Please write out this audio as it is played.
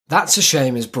That's a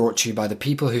Shame is brought to you by the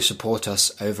people who support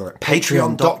us over at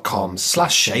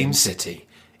patreon.com/shamecity.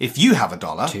 If you have $1,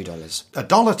 $2.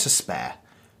 $1 to spare,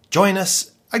 join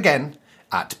us again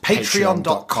at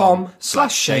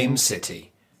patreon.com/shamecity.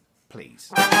 Please.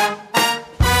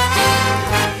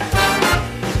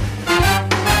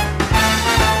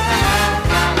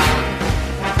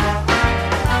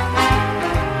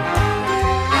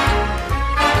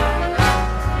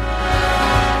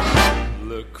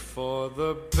 Look for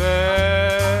the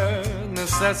bare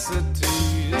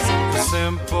necessities,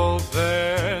 simple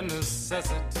bare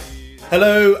necessities.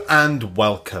 Hello and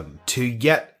welcome to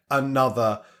yet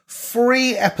another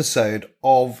free episode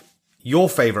of your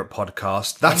favourite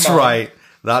podcast. That's right.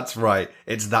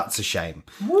 It's That's a Shame.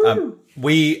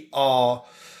 We're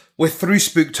through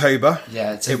Spooktober.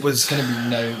 Yeah, it's going to be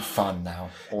no fun now,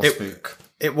 or spook.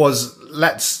 It was,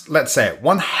 let's say it,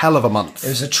 one hell of a month. It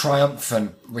was a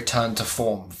triumphant return to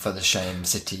form for the Shame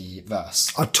City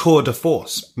verse. A tour de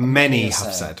force. Many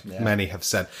have said.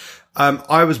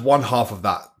 I was one half of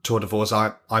that tour de force.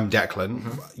 I'm Declan.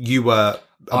 Mm-hmm. You were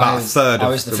about a third of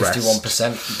the rest. I was the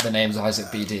 51%. The name's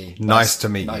Isaac BD. Nice to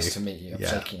meet you. Nice to meet you. I'm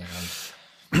shaking your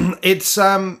hand. It's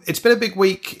been a big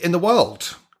week in the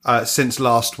world since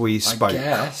last we spoke. I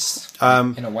guess.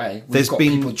 In a way. We've got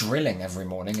people drilling every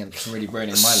morning and it's really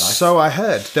ruining my life. So I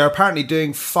heard. They're apparently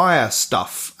doing fire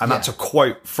stuff and that's a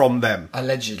quote from them.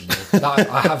 Allegedly.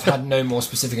 I have had no more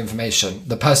specific information.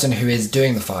 The person who is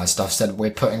doing the fire stuff said we're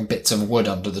putting bits of wood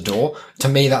under the door. To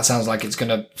me, that sounds like it's going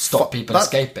to stop people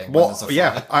escaping.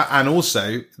 And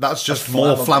also, that's just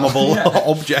more flammable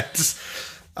objects.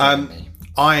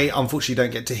 I unfortunately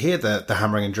don't get to hear the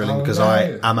hammering and drilling because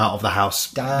I am out of the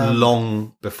house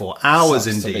long before, hours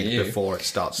indeed, before it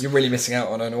starts. You're really missing out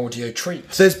on an audio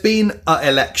treat. So there's been an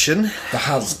election. There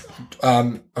has.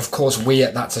 Of course, we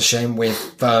at That's a Shame, we're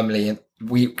firmly...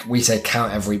 We say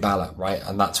count every ballot, right?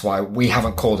 And that's why we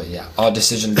haven't called it yet. Our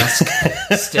decision desk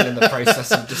is still in the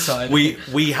process of deciding.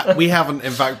 We haven't,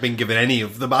 in fact, been given any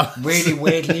of the ballots. Really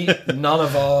weirdly, none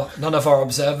of our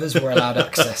observers were allowed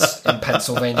access in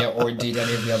Pennsylvania or indeed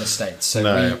any of the other states.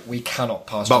 So we cannot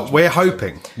pass. But we're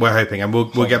hoping, and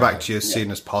we'll get back to you as soon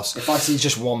as possible. If I see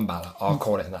just one ballot, I'll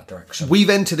call it in that direction.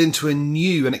 We've entered into a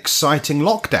new and exciting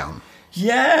lockdown.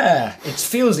 Yeah, it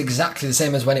feels exactly the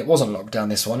same as when it wasn't locked down,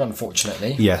 this one,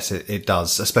 unfortunately. Yes, it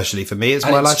does, especially for me.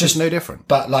 My life is no different.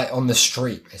 But like on the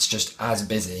street, it's just as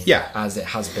busy as it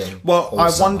has been. Well,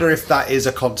 I wonder if that is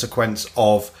a consequence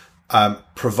of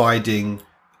providing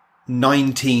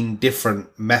 19 different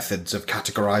methods of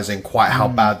categorising quite how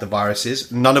bad the virus is,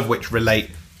 none of which relate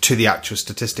to the actual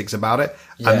statistics about it,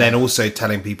 and then also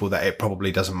telling people that it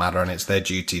probably doesn't matter and it's their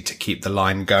duty to keep the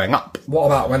line going up. What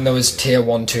about when there was tier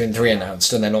 1, 2 and 3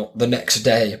 announced and then the next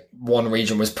day one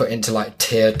region was put into like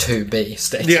tier 2B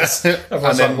status? Yeah.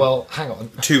 Everyone's like, well, hang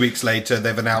on. 2 weeks later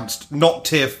they've announced not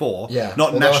tier 4,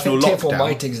 not national lockdown. Tier 4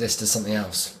 might exist as something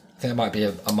else. I think it might be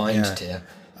a mind tier.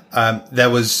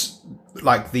 There was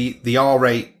like the R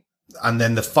rate and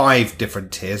then the 5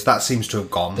 different tiers, that seems to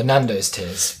have gone. The Nando's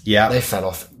tiers. Yeah. They fell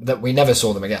off. That we never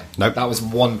saw them again. Nope. That was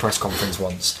one press conference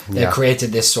once. They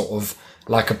created this sort of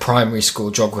like a primary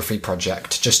school geography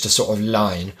project, just a sort of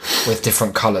line with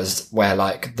different colours where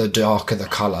like the darker the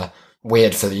colour,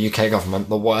 weird for the UK government,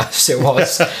 the worse it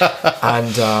was.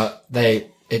 And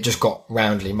it just got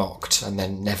roundly mocked and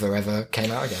then never ever came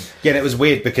out again. Yeah, and it was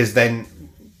weird because then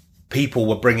people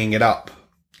were bringing it up.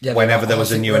 Yeah, whenever there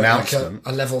was a new announcement.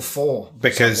 Like a level 4.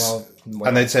 Because,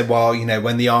 and they'd said, well,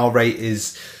 when the R rate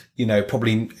is,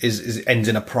 probably ends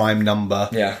in a prime number.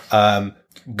 Yeah.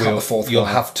 You'll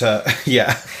have to,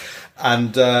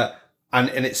 And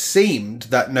it seemed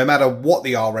that no matter what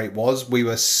the R rate was, we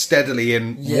were steadily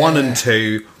in 1 and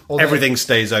 2. Everything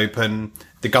stays open.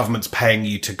 The government's paying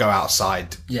you to go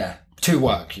outside. Yeah. To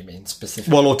work, you mean,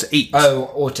 specifically? Well, or to eat. Oh,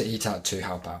 or to eat out to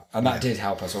help out. And that did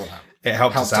help us all out. It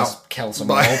helped us out. Kill some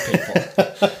old people.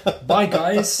 Bye,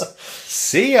 guys.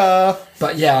 See ya.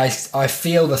 But yeah, I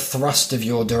feel the thrust of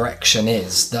your direction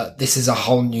is that this is a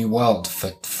whole new world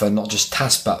for not just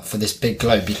TAS, but for this big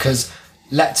globe. Because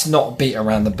let's not beat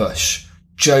around the bush.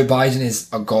 Joe Biden is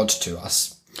a god to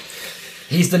us.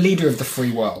 He's the leader of the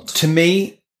free world. To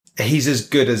me, he's as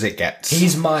good as it gets.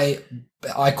 I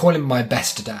call him my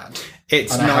best dad.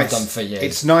 It's and nice. I have done for years.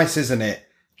 It's nice, isn't it,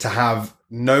 to have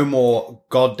no more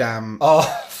goddamn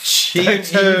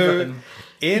Cheeto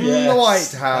in the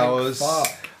White House.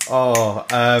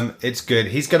 It's good.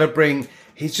 He's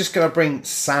he's just going to bring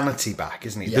sanity back,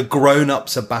 isn't he? Yeah. The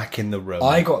grown-ups are back in the room.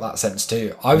 I got that sense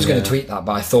too. I was going to tweet that,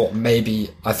 but I thought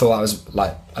that was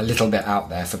like a little bit out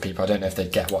there for people. I don't know if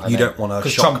they'd get what I mean. You don't want to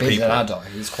because shock Trump is people. an adult.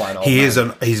 He's quite an old He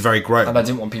man. he's very grown. And I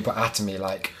didn't want people at me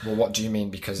like, well, what do you mean?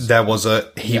 Because There was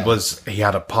he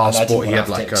had a passport. He had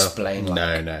like a explain,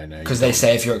 like, no. because they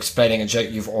say if you're explaining a joke,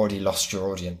 you've already lost your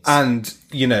audience. And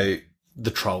you know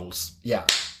the trolls. Yeah.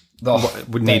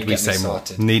 Need we say more?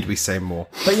 Need we say more?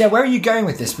 But yeah, where are you going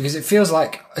with this? Because it feels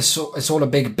like it's all a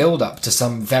big build-up to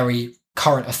some very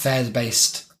current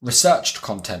affairs-based researched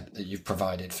content that you've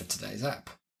provided for today's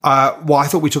app. Well, I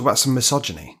thought we talked about some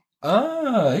misogyny.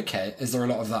 Oh, okay. Is there a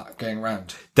lot of that going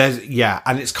around?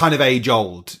 And it's kind of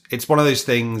age-old. It's one of those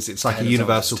things, it's like a Tales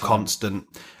universal of time. constant.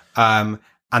 And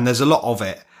there's a lot of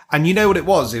it. And you know what it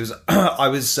was? It was, I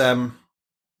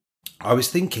was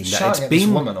thinking that Shouting it's at this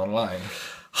been... woman online.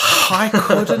 I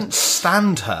couldn't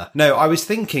stand her. No, I was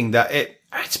thinking that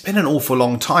it's been an awful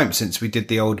long time since we did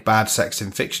the old Bad Sex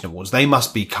in Fiction Awards. They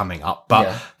must be coming up, but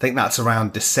Yeah. I think that's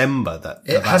around December.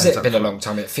 That Has ends it up been a coming. long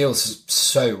time? It feels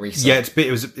so recent. Yeah,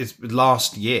 it's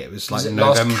last year. It was like it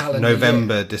last November,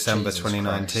 calendar December Jesus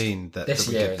 2019 that This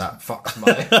we year did that. fucked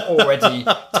my already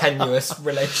tenuous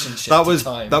relationship. That was to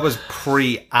time. that was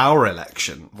pre our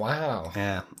election. Wow.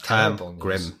 Yeah, Terrible news.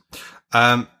 grim.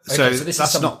 Okay, So this that's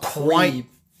is some not quite.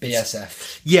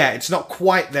 BSF. Yeah, it's not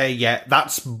quite there yet.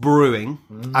 That's brewing,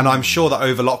 and I'm sure that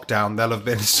over lockdown there'll have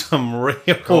been some real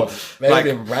God, maybe like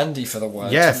been randy for the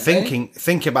word. yeah,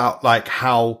 think about like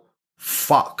how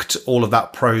fucked all of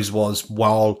that prose was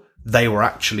while they were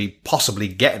actually possibly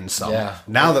getting some. Yeah.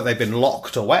 Now that they've been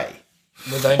locked away,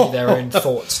 with only their own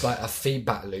thoughts, like a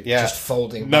feedback loop, yeah, just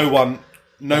folding. no back. one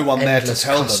there to Endless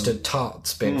tell them. custard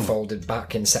tarts being folded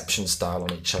back Inception style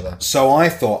on each other. So I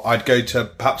thought I'd go to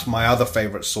perhaps my other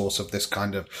favourite source of this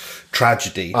kind of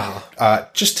tragedy,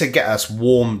 just to get us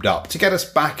warmed up, to get us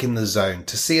back in the zone,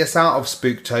 to see us out of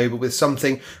Spooktober with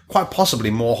something quite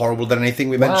possibly more horrible than anything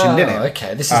we mentioned in it.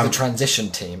 Okay, this is the transition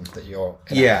team that you're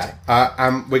enacting.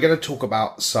 Yeah, we're going to talk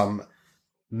about some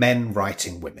men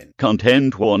writing women.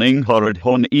 Content warning, horrid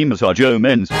hon imasajo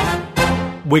mens.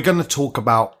 We're going to talk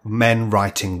about men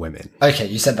writing women. Okay,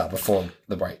 you said that before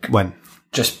the break. When?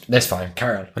 Just, that's fine,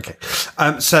 carry on. Okay.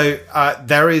 So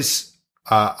there is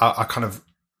a kind of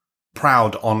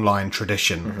proud online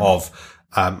tradition of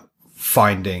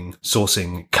finding,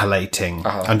 sourcing, collating,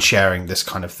 and sharing this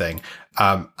kind of thing.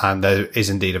 And there is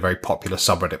indeed a very popular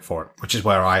subreddit for it, which is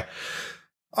where I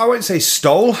won't say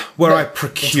stole, where I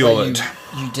procured. It's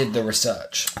where you did the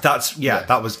research. It's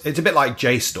a bit like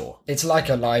JSTOR. It's like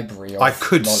a library of I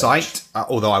could knowledge. cite,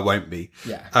 although I won't be.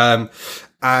 Yeah.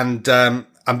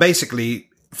 And basically,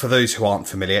 for those who aren't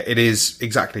familiar, it is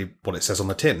exactly what it says on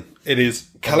the tin. It is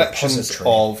collections repository.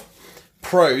 of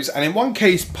prose, and in one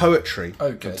case, poetry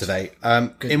good. today,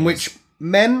 in which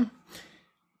men,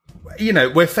 you know,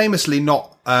 we're famously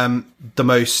not the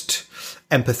most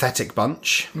empathetic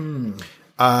bunch.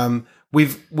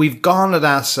 We've garnered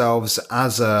ourselves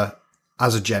as a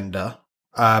gender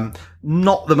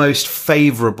not the most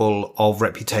favourable of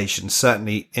reputations,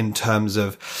 certainly in terms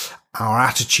of our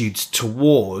attitudes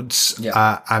towards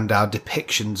and our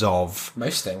depictions of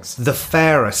Most things. the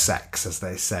fairer sex, as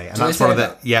they say. And Do that's they one of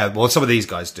say the that? some of these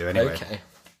guys do anyway. Okay.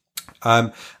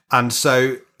 And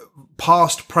so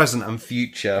past, present and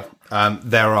future,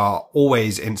 there are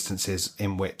always instances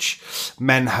in which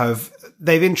men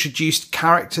they've introduced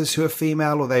characters who are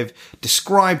female, or they've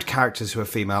described characters who are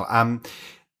female.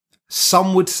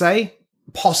 Some would say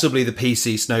possibly the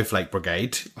PC Snowflake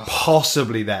Brigade,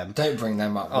 possibly them. Don't bring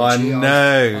them up. I would you?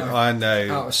 know.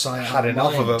 Out of sight, Had out of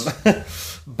enough mind. of them.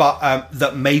 But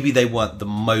that maybe they weren't the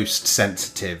most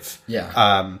sensitive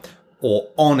or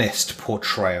honest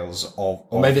portrayals of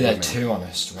Or maybe they're women. too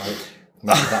honest, right?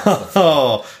 Maybe that's the thing.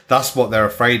 Oh, that's what they're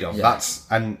afraid of. Yeah.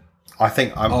 I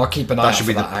think I'll keep an eye that out should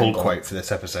for be the that pull angle. quote for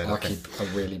this episode. I'll I think. keep a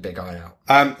really big eye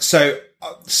out. So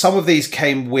some of these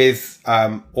came with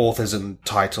authors and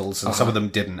titles, and some of them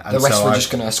didn't. And The rest so we're I've,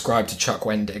 just going to ascribe to Chuck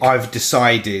Wendig. I've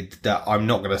decided that I'm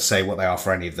not going to say what they are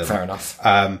for any of them. Fair enough.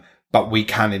 But we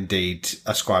can indeed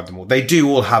ascribe them all. They do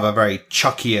all have a very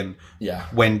Chuckian,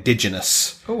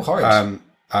 Wendigenous, Oh, horrid.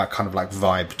 kind of like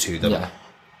vibe to them. Yeah.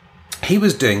 He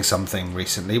was doing something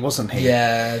recently, wasn't he?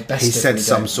 Yeah, best He if said we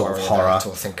some don't sort of worry horror. about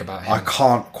or think about him. I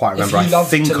can't quite remember. If you I love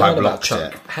think to I learn about blocked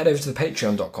Chuck, it. head over to the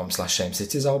patreon.com/James.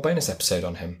 It is our bonus episode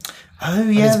on him. Oh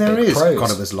yeah, his there big is. prose.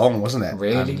 God, it was long, wasn't it?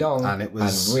 Really long. and it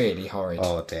was and really horrid.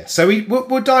 Oh dear. So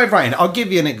we'll dive right in. I'll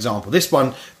give you an example. This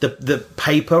one, the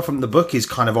paper from the book is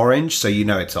kind of orange, so you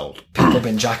know it's old. People have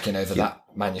been jacking over that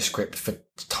manuscript for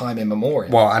time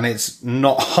immemorial. Well, and it's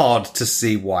not hard to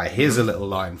see why. Here's a little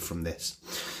line from this.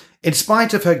 In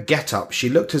spite of her get-up, she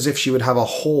looked as if she would have a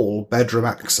hall bedroom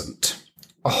accent.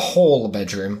 A hall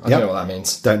bedroom. I don't know what that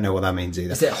means. Don't know what that means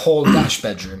either. Is it hall dash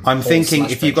bedroom? I'm thinking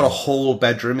Hall/bedroom? if you've got a hall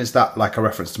bedroom, is that like a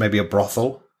reference to maybe a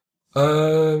brothel? I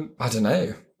don't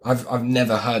know. I've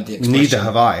never heard the expression. Neither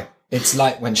have I. It's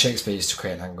like when Shakespeare used to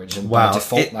create language, and Wow, by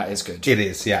default, that is good. It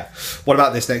is, yeah. What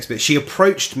about this next bit? She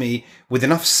approached me with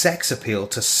enough sex appeal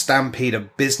to stampede a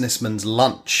businessman's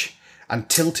lunch and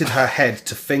tilted her head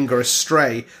to finger a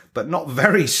stray, but not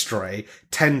very stray,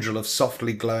 tendril of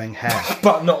softly glowing hair.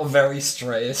 But not very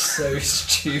stray. It's so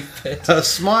stupid. Her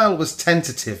smile was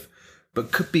tentative,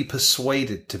 but could be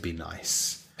persuaded to be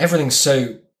nice. Everything's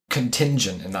so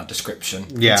contingent in that description.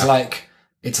 Yeah.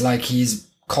 It's like he's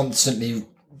constantly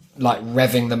like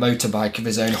revving the motorbike of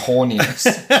his own horniness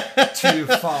too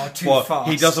fast.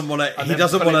 He doesn't want to. And He then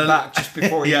doesn't pull want it back just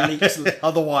before he Yeah. leaks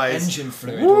Otherwise, engine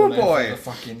fluid. Woo, all over boy. the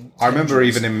fucking I remember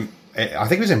tendrils. even I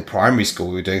think it was in primary school,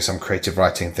 we were doing some creative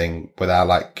writing thing with our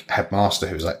like headmaster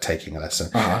who was like taking a lesson.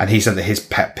 And he said that his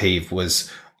pet peeve was,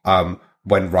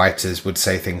 when writers would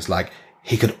say things like,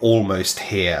 he could almost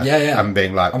hear. Yeah. And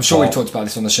being like, I'm sure we well, talked about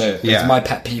this on the show. Yeah. It's my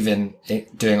pet peeve in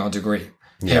doing our degree,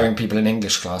 hearing people in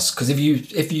English class. Because if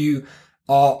you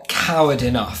are coward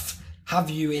enough, have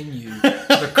you in you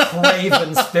the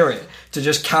craven spirit to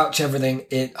just couch everything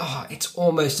in? Oh, it's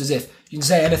almost as if you can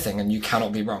say anything and you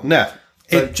cannot be wrong. No.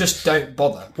 But just don't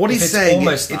bother. What If he's it's saying,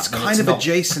 almost it's that, then kind of not.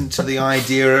 adjacent to the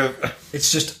idea of, It's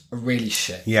just really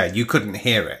shit. yeah, you couldn't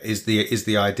hear it is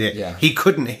the idea. Yeah. He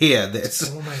couldn't hear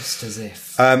this. Almost as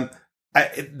if.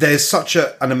 There's such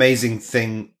an amazing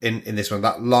thing in this one,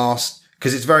 that last,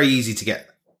 because it's very easy to get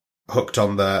hooked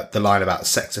on the line about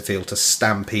sex appeal to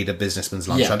stampede a businessman's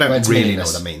lunch. I where don't it's really know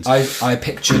meaningless. what that means. I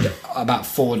pictured about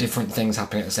 4 different things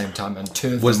happening at the same time, and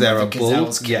 2 of Was them there were a the bull?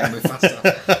 gazelles Yeah. killing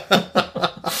Mufasa.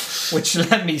 Which,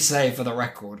 let me say for the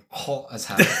record, hot as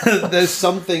hell. There's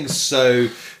something so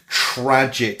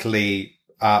tragically,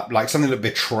 like something that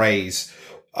betrays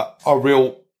a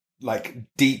real, like,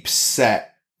 deep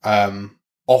set,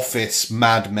 office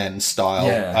Mad Men style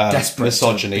desperate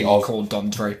misogyny to be of called Don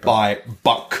Draper.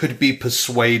 but could be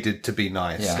persuaded to be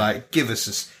nice. Yeah. Like, give us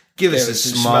a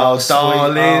smile, sweet.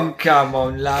 darling. Oh, come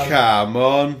on, love. Come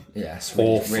on. Yeah, it's really,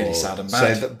 Awful. really sad and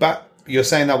bad. So you're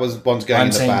saying that was one's going I'm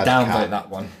in the saying bad downvote cat. that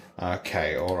one.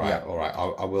 Okay, all right, Yeah. all right.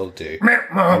 I will do.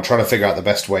 I'm trying to figure out the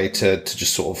best way to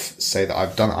just sort of say that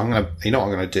I've done it. You know what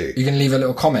I'm gonna do? You can leave a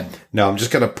little comment. No, I'm just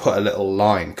gonna put a little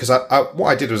line, because what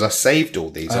I did was I saved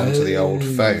all these onto the old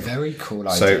phone. Very cool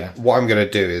So idea. what I'm gonna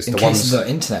do is In the case ones the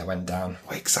internet went down.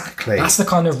 exactly. That's the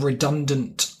kind of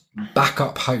redundant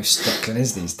backup host Declan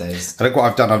is these days. And look what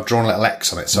I've done. I've drawn a little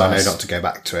X on it, so I Nice. know not to go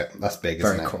back to it. That's big,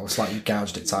 Very isn't it? cool. It's like you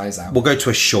gouged its eyes out. We'll go to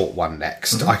a short one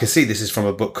next. Mm-hmm. I can see this is from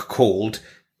a book called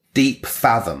Deep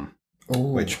Fathom, Ooh,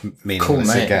 which means cool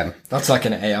name. again. That's like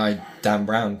an AI Dan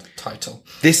Brown title.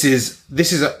 This is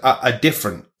a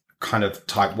different kind of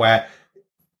type where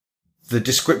the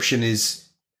description is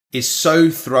so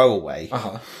throwaway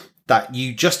Uh-huh. that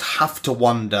you just have to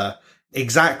wonder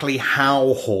exactly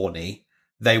how horny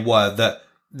they were. That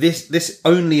this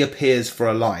only appears for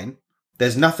a line.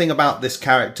 There's nothing about this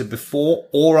character before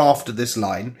or after this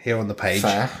line here on the page.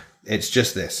 Fair. It's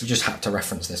just this. You just had to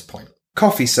reference this point.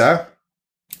 Coffee, sir.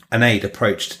 An aide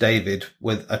approached David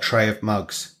with a tray of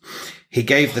mugs. He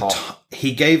gave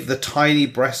the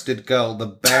tiny-breasted girl the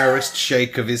barest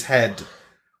shake of his head.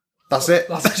 That's it.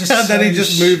 That's just and then he so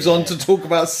just moves on shit. to talk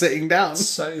about sitting down.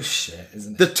 So shit,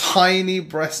 isn't it? The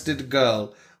tiny-breasted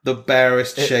girl, the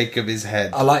barest shake of his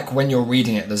head. I like when you're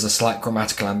reading it, there's a slight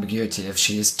grammatical ambiguity if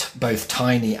she is both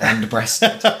tiny and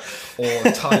breasted, or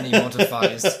tiny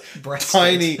modifies breasted.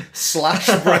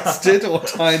 Tiny/breasted or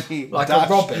tiny Like a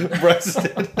robin.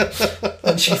 breasted.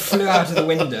 And she flew out of the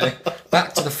window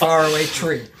back to the faraway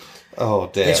tree. Oh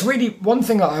dear. It's really one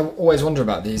thing that I always wonder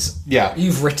about these. Yeah.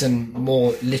 You've written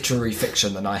more literary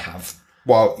fiction than I have.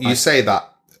 Well, you say that.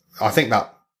 I think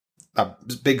that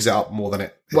bigs it up more than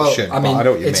it Well, should. I mean, but I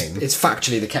know what you it's, mean. it's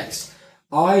factually the case.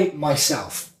 I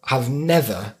myself have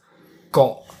never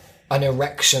got an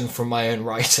erection from my own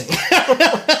writing.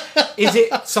 Is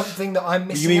it something that I'm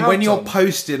missing You mean out when you're on?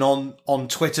 posting on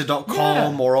Twitter.com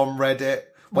Yeah. or on Reddit,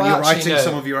 when Well, you're actually, writing no,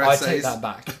 some of your I essays? take that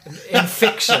back. In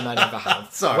fiction, I never have.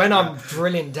 Sorry, when yeah. I'm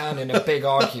drilling down in a big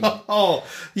argument, Oh,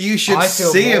 you should I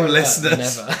feel see more him, alert than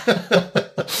listeners.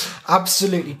 ever.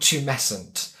 Absolutely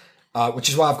tumescent. Which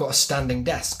is why I've got a standing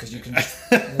desk, because you can just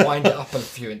wind it up a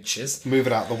few inches. Move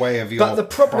it out the way of your But the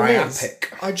problem priapic.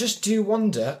 is, I just do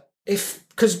wonder if,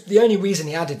 Because the only reason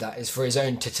he added that is for his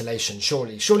own titillation,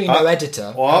 surely. Surely no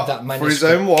editor had that manuscript. For his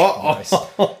own what? Nice.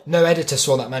 No editor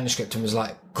saw that manuscript and was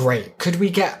like, great. Could we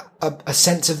get a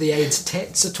sense of the Aid's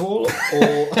tits at all?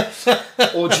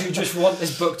 Or do you just want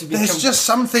this book to be... There's just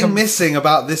something missing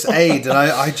about this Aid, and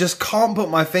I just can't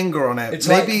put my finger on it. It's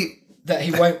Maybe... like that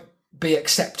he won't be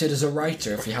accepted as a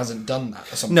writer if he hasn't done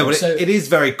that or something. No, but it is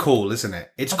very cool, isn't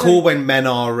it? It's cool when men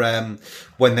are...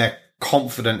 when they're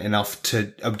confident enough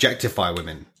to objectify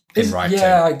women in writing.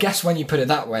 Yeah, I guess when you put it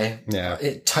that way, yeah,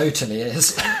 it totally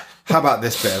is. How about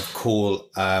this bit of cool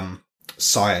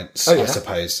science, I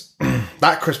suppose?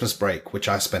 That Christmas break, which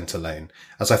I spent alone,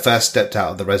 as I first stepped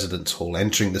out of the residence hall,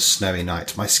 entering the snowy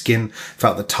night, my skin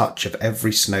felt the touch of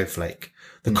every snowflake.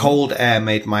 The cold air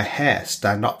made my hair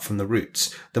stand up from the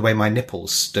roots, the way my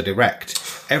nipples stood erect,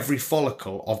 every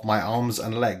follicle of my arms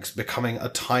and legs becoming a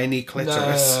tiny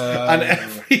clitoris, and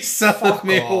every cell of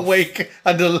me awake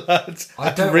and alert. I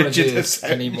don't want to do this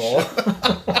anymore.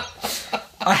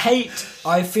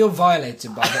 I feel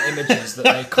violated by the images that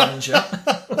they conjure.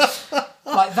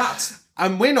 Like, that's...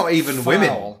 And we're not even foul.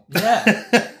 women. Yeah.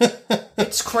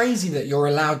 It's crazy that you're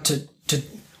allowed to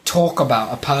talk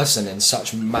about a person in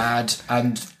such mad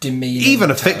and demeaning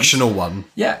even a terms. Fictional one.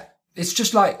 Yeah. It's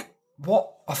just like, what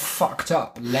a fucked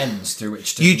up lens through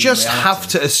which to You view just reality. have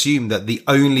to assume that the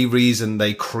only reason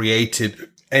they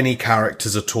created any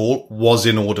characters at all was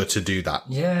in order to do that.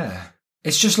 Yeah.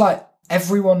 It's just like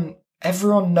everyone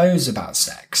knows about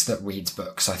sex that reads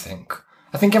books, I think.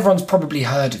 I think everyone's probably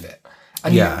heard of it.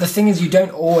 And the thing is, you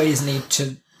don't always need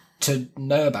to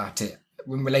know about it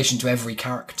in relation to every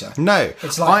character. No.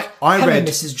 It's like, I hello, read...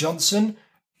 Mrs. Johnson,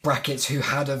 brackets, who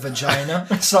had a vagina.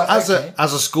 It's like, As okay. a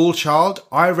school child,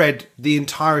 I read the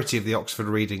entirety of the Oxford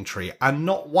Reading Tree, and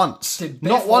not once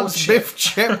Biff,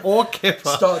 Chip or Kipper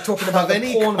start talking about have the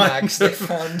any porn kind mags they of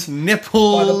found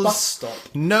nipples, by the bus stop.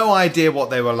 No idea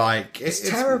what they were like. It's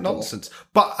terrible. Nonsense.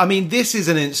 But I mean, this is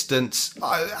an instance,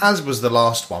 as was the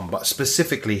last one, but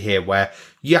specifically here, where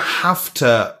you have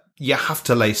to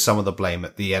lay some of the blame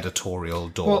at the editorial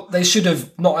door. Well, they should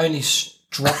have not only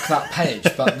struck that page,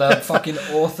 but the fucking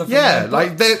author. From yeah, their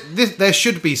like books. there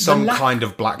should be some kind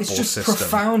of blackball It's just system.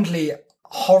 profoundly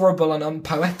horrible and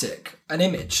unpoetic an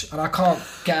image, and I can't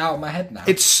get out of my head now.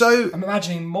 It's so... I'm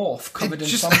imagining Morph covered in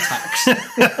just-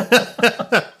 thumbtacks.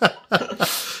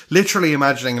 Literally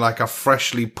imagining like a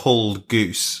freshly pulled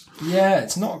goose. Yeah,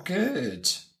 it's not good.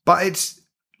 But it's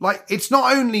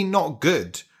not only not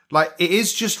good, like it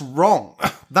is just wrong.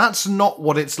 That's not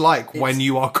what it's like when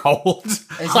you are cold.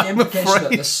 Is the implication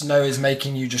that the snow is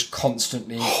making you just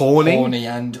constantly horny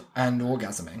and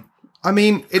orgasming? I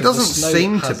mean, it doesn't The snow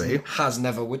seem to be. Has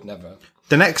never, would never.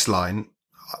 The next line,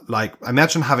 like,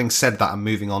 imagine having said that and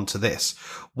moving on to this.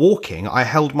 Walking, I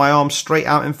held my arms straight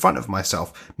out in front of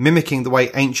myself, mimicking the way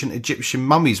ancient Egyptian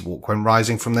mummies walk when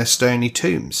rising from their stony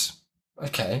tombs.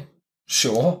 Okay,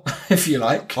 sure, if you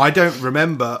like. I don't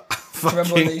remember.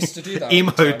 Remember when they used to do that? all the time?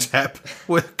 Imhotep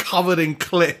with covered in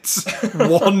clits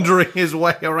wandering his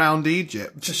way around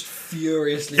Egypt Just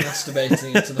furiously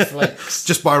masturbating into the flakes.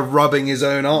 just by rubbing his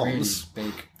own Really arms.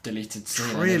 big deleted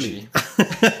scene. Really?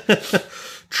 Energy.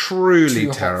 Truly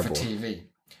Too terrible. hot for TV.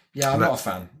 Yeah, I'm not a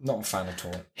fan. Not a fan at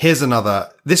all. Here's another.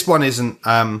 This one isn't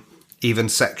even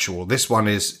sexual. This one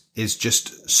is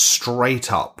just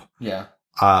straight up Yeah.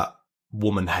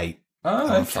 woman hate. Oh,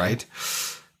 I'm afraid.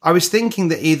 I was thinking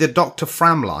that either Dr.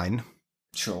 Framline,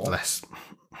 Sure. bless,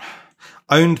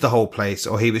 owned the whole place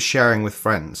or he was sharing with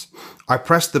friends. I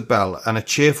pressed the bell and a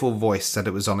cheerful voice said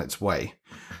it was on its way.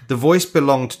 The voice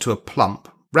belonged to a plump,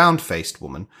 round-faced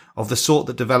woman of the sort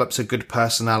that develops a good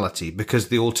personality because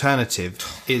the alternative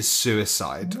is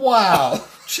suicide. Wow.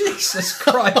 Jesus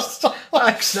Christ. I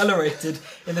accelerated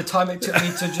in the time it took me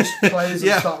to just close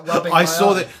and start rubbing I my saw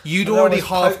arm. that you'd And I already was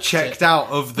half poked checked it. out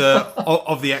of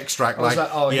the extract. I was like,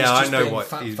 oh, he's yeah, just I know being what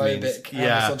he fat-phobic means. and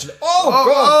Yeah. misogynist. Oh,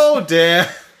 God. Oh dear.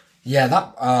 Yeah,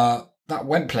 that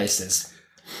went places.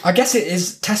 I guess it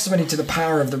is testimony to the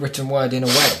power of the written word in a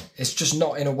way. It's just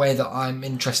not in a way that I'm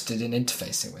interested in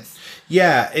interfacing with.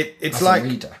 Yeah, it's As like a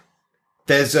reader.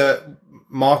 there's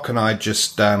Mark and I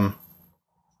just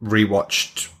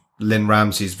rewatched Lynn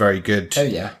Ramsey's very good. Oh,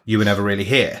 yeah. You Were Never Really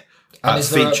Here. And is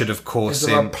there Featured, of course, is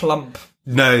there a in plump?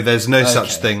 no, there's no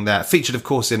such Okay. thing there. Featured, of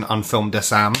course, in Unfilmed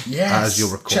Assam, Yes. as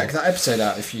you'll recall. Check that episode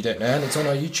out if you don't know, and it's on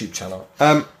our YouTube channel.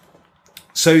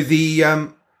 So the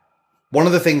one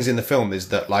of the things in the film is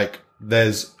that like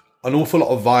there's an awful lot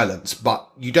of violence, but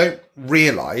you don't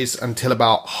realise until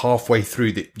about halfway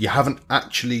through that you haven't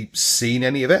actually seen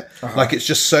any of it. Like it's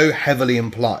just so heavily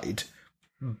implied,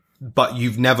 but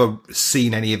you've never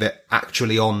seen any of it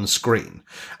actually on screen.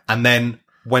 And then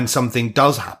when something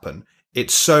does happen,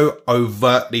 it's so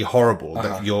overtly horrible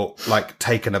that you're like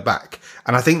taken aback.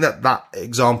 And I think that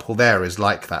example there is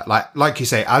like that. Like you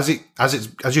say, as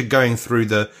you're going through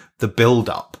the build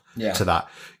up to that,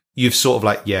 you've sort of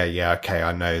like, okay,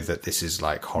 I know that this is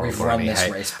like horrible. We've run this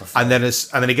race before. And then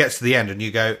it gets to the end and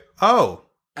you go,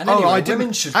 and anyway,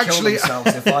 women should kill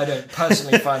themselves if I don't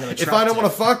personally find them attractive. If I don't want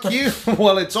to fuck you,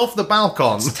 well, it's off the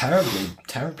balcony. It's terribly,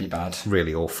 terribly bad.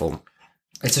 Really awful.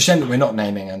 It's a shame that we're not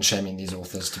naming and shaming these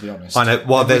authors, to be honest. I know.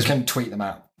 Well, we can tweet them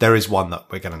out. There is one that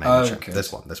we're going to name. Good.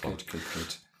 There's one.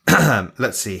 Good.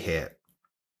 Let's see here.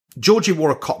 Georgie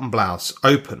wore a cotton blouse,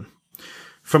 open.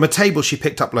 From a table, she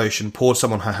picked up lotion, poured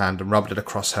some on her hand, and rubbed it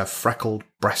across her freckled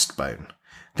breastbone.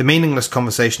 The meaningless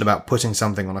conversation about putting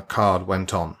something on a card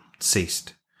went on,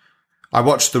 ceased. I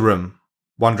watched the room,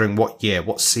 wondering what year,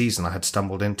 what season I had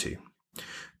stumbled into.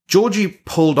 Georgie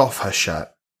pulled off her shirt.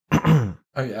 Oh,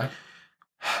 yeah?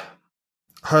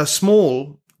 Her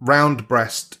small, round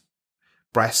breasts,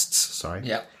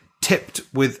 tipped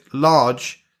with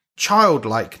large,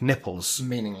 childlike nipples.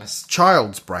 Meaningless.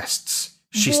 Child's breasts.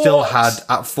 She still had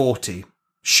at 40.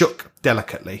 Shook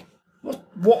delicately.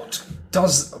 What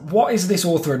is this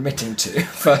author admitting to,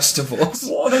 first of all?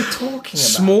 What are they talking about?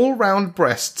 Small round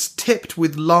breasts tipped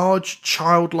with large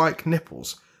childlike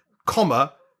nipples,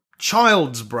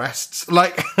 child's breasts.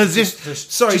 Like, as if,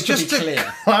 just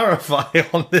to clarify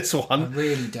on this one, I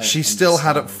really don't she still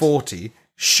had at 40,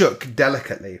 shook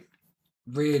delicately.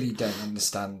 Really don't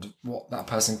understand what that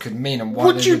person could mean and why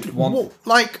would you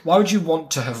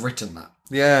want to have written that?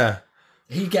 Yeah.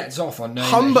 He gets off on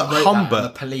knowing that he wrote that and the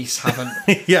police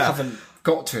haven't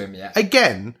got to him yet.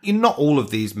 Again, not all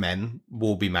of these men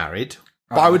will be married,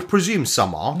 but I would presume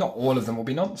some are. Not all of them will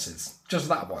be nonces. Just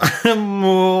that one.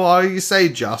 Well, you say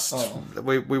just. Oh.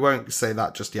 We won't say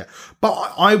that just yet.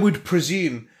 But I would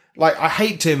presume, like, I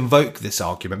hate to invoke this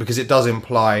argument because it does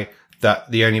imply that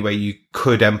the only way you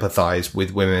could empathise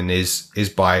with women is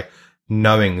by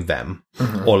knowing them,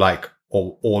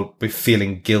 or be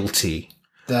feeling guilty.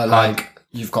 They're like,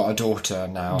 you've got a daughter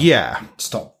now. Yeah.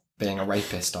 Stop being a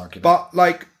rapist argument. But,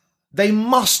 like, they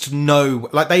must know,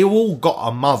 like, they all got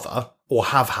a mother, or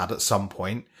have had at some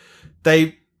point.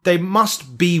 They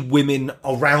must be women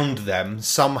around them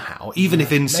somehow, even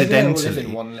if incidentally. Maybe they all live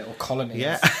in one little colony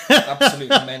of absolute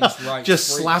men's rights.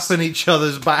 Just freaks. slapping each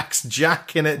other's backs,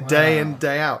 jacking it day in,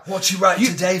 day out. What you write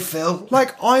today, Phil?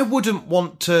 Like, I wouldn't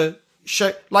want to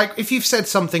show... Like, if you've said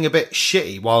something a bit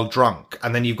shitty while drunk,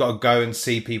 and then you've got to go and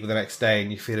see people the next day,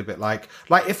 and you feel a bit like...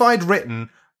 Like, if I'd written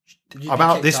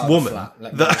about this woman...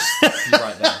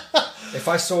 If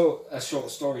I saw a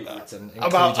short story written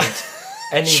included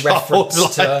any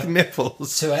reference to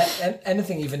nipples, to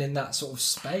anything even in that sort of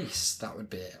space, that would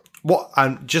be it. What,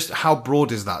 and just how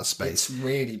broad is that space? It's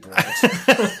really broad.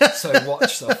 So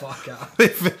watch the fuck out.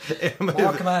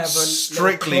 How can I have a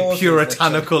strictly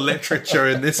puritanical literature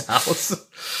in this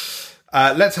house?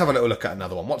 Let's have a little look at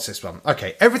another one. What's this one?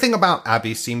 Okay, everything about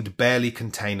Abby seemed barely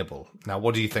containable. Now,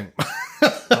 what do you think?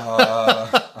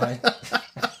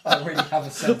 I really have a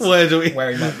sense where he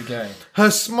might be going.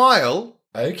 Her smile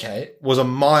was a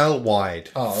mile wide,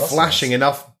 flashing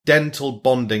enough dental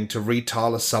bonding to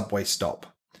retile a subway stop.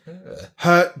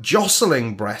 Her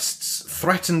jostling breasts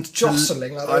threatened to...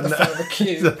 Jostling? Like they're the front of a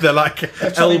queue. They're like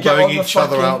elbowing each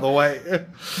other out the way.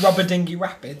 Rubber Dinghy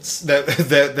Rapids.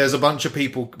 There's a bunch of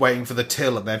people waiting for the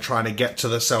till and they're trying to get to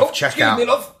the self-checkout. Excuse me,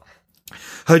 love.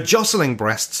 Her jostling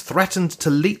breasts threatened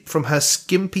to leap from her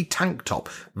skimpy tank top,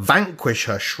 vanquish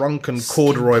her shrunken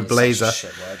corduroy blazer,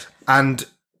 and...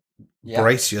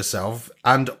 brace yourself,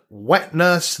 and wet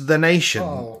nurse the nation.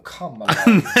 Oh, come on.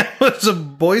 And there was a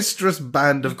boisterous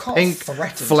band of pink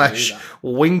flesh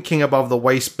winking above the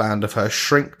waistband of her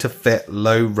shrink-to-fit,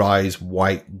 low-rise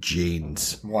white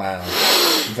jeans. Wow.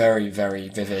 Very, very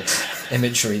vivid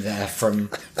imagery there from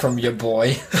your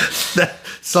boy.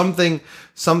 Something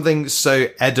so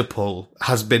Oedipal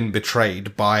has been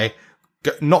betrayed by...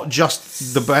 Not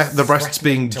just the breasts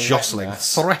being jostling,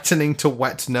 threatening to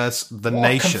wet nurse the nation.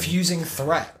 What a confusing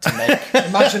threat to make.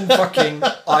 Imagine fucking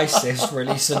ISIS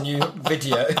release a new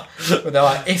video where they're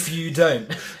like, if you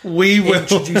don't, we will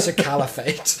introduce a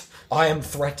caliphate. I am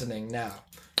threatening now.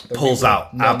 Pulls out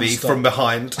Abby from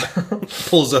behind,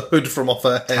 pulls a hood from off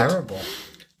her head. Terrible.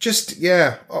 Just,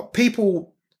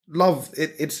 people love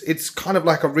it. It's kind of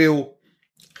like a real...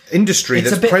 industry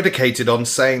that's predicated on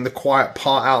saying the quiet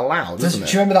part out loud, isn't it?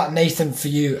 Do you remember that Nathan For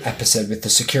You episode with the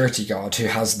security guard who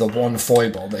has the one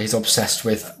foible that he's obsessed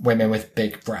with women with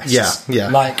big breasts? Yeah.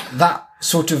 Like, that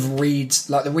sort of reads...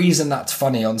 Like, the reason that's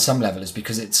funny on some level is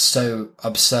because it's so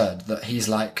absurd that he's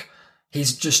like,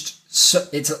 he's just,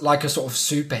 it's like a sort of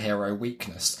superhero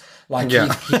weakness. Like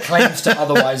Yeah. he claims to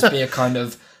otherwise be a kind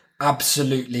of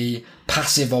absolutely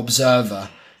passive observer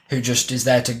who just is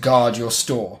there to guard your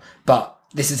store. But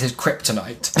this is his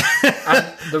kryptonite.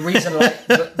 And the reason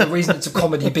the reason it's a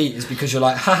comedy beat is because you're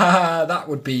like, ha ha ha,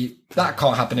 that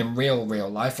can't happen in real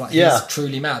life. Like he's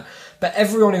truly mad. But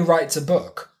everyone who writes a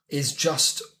book is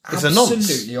just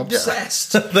absolutely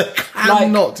obsessed. They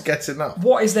cannot get enough.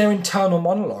 What is their internal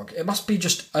monologue? It must be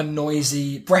just a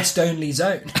noisy breast-only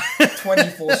zone,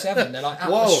 24/7. They're like at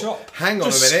the shop. Hang on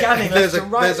just a minute. scanning left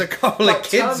and right, There's a couple of like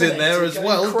kids in there Terminator as going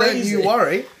well. crazy. Don't you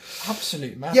worry.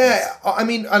 Absolute madness. Yeah, I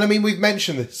mean, we've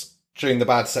mentioned this during the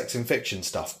bad sex in fiction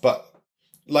stuff, but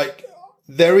like,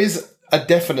 there is a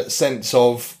definite sense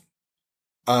of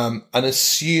an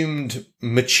assumed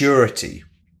maturity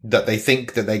that they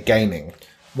think that they're gaining.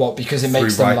 What? Because it through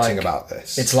makes them writing like about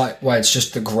this. It's like, well, it's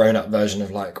just the grown-up version of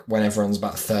like when everyone's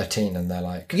about 13 and they're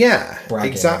like, yeah,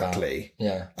 bragging exactly.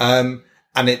 yeah.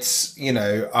 And it's, you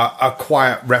know, a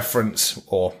quiet reference,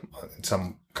 or in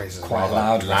some cases Quite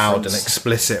rather loud and reference.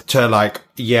 explicit, to like,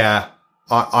 yeah,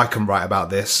 I can write about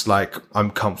this. Like,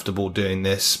 I'm comfortable doing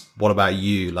this. What about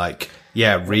you? Like,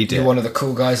 yeah, read You're it. one of the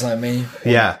cool guys like me. Or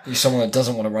Yeah. You're someone that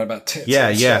doesn't want to write about tits. Yeah,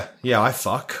 and yeah, stuff. yeah, I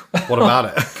fuck. What about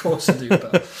it? Of course I do,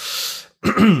 but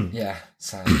yeah,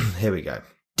 sad. Here we go.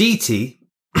 DT,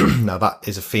 now that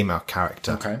is a female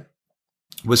character, Okay.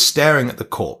 was staring at the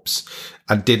corpse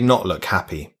and did not look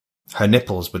happy. Her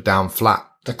nipples were down flat.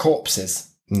 The corpses.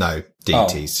 No,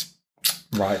 DT's.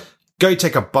 Right. Go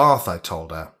take a bath, I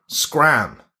told her.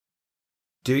 Scram.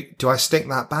 Do I stink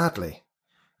that badly?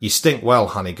 You stink well,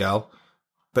 honey girl.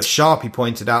 But Sharpie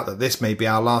pointed out that this may be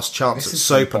our last chance This at is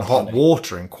soap super and hot funny.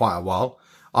 water in quite a while.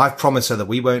 I've promised her that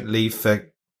we won't leave for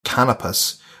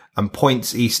Canopus, and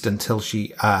points east until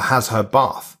she has her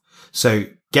bath. So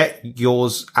get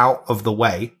yours out of the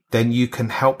way, then you can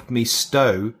help me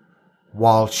stow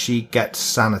while she gets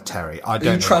sanitary. I don't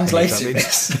know. you translating what any of that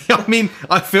this? means. I mean,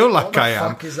 I feel like the I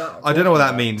am. fuck is that I don't know what that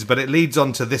about? means, but it leads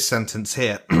on to this sentence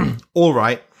here. All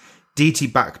right.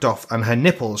 DT backed off and her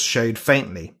nipples showed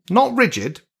faintly. Not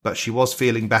rigid, but she was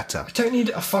feeling better. I don't need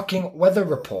a fucking weather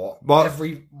report What?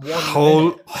 every 1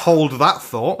 minute. Hold that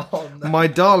thought. Oh, no. My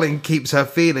darling keeps her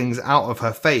feelings out of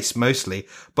her face mostly,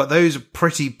 but those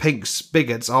pretty pink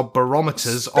spigots are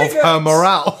barometers of her Spigots?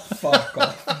 morale. Fuck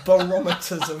off.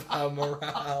 Barometers of her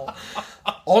morale.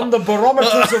 On the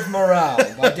Barometers of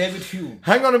Morale by David Hume.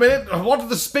 Hang on a minute. What are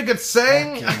the spigots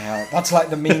saying? Fucking hell. That's like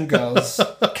the Mean Girls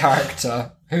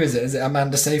character. Who is it? Is it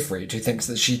Amanda Seyfried who thinks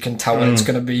that she can tell when it's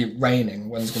going to be raining,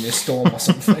 when there's going to be a storm or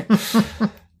something?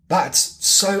 That's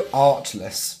so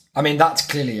artless. I mean, that's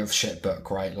clearly a shit book,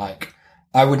 right? Like,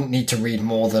 I wouldn't need to read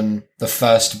more than the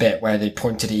first bit where they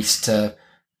pointed east to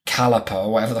Caliper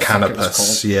or whatever the fuck it was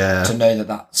Canopus, called, yeah. to know that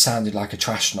that sounded like a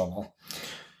trash novel.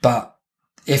 But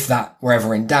if that were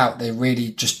ever in doubt, they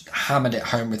really just hammered it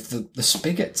home with the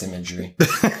spigots imagery,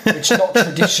 which is not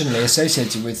traditionally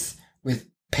associated with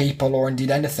people or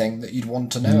indeed anything that you'd want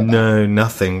to know about. No,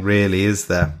 nothing really, is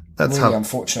there? That's Really how.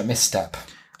 unfortunate misstep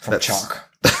from Chuck.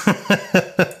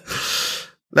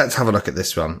 Let's have a look at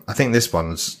this one. I think this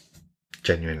one's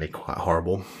genuinely quite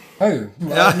horrible. Oh,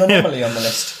 an anomaly on the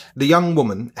list The young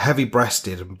woman,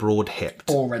 heavy-breasted and broad-hipped,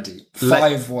 already.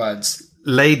 5 words.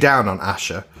 lay down on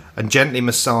Asher and gently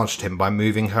massaged him by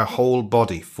moving her whole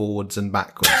body forwards and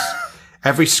backwards.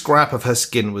 Every scrap of her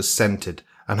skin was scented,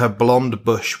 and her blonde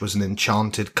bush was an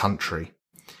enchanted country.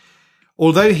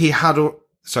 Although he had...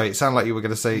 Sorry, it sounded like you were going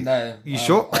to say... No. You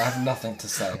sure? I have nothing to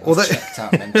say. I've Although- checked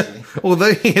out mentally.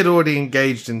 Although he had already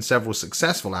engaged in several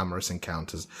successful amorous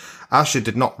encounters, Asher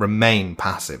did not remain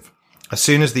passive. As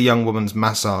soon as the young woman's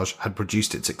massage had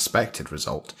produced its expected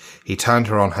result, he turned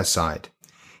her on her side.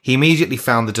 He immediately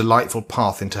found the delightful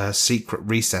path into her secret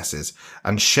recesses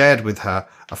and shared with her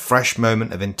a fresh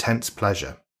moment of intense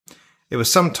pleasure. It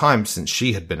was some time since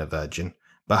she had been a virgin,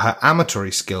 but her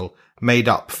amatory skill made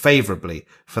up favourably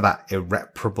for that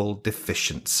irreparable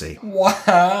deficiency.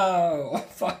 Wow.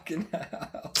 Fucking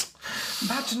hell.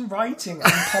 Imagine writing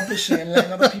and publishing and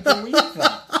letting other people read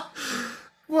that.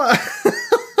 What?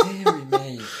 Deary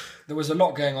me. There was a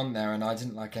lot going on there and I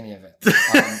didn't like any of it.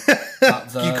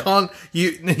 But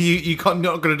You can't,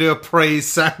 not going to do a praise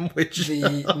sandwich.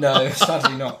 No,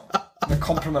 sadly not. The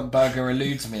compliment burger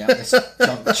eludes me at this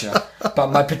juncture. But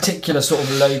my particular sort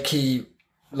of low-key,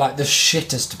 like the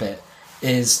shittest bit,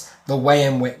 is the way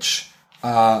in which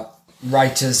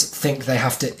writers think they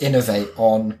have to innovate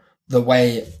on the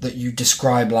way that you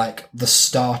describe, like, the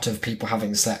start of people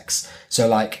having sex. So,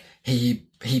 like, he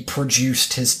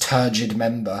produced his turgid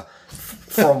member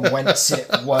from whence it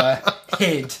were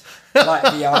hid like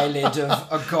the eyelid of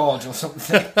a god or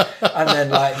something, and then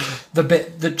like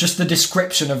just the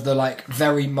description of the like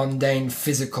very mundane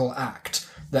physical act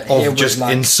that Of here was just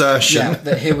like insertion. Yeah,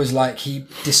 that here was like he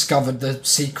discovered the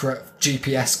secret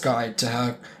GPS guide to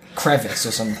her crevice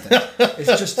or something.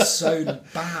 It's just so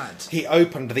bad. He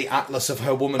opened the Atlas of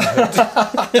her womanhood.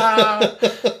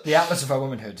 The Atlas of her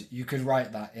womanhood. You could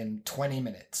write that in 20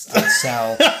 minutes and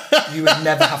sell. You would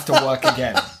never have to work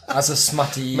again as a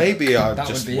smutty. Maybe I that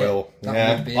just would be will. It.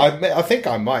 That would be it. I think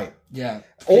I might. Yeah.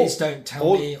 Please don't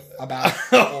tell me about.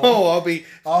 Oh, I'll be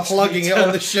ask plugging me it to-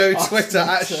 on the show ask Twitter me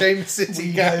at to Shame City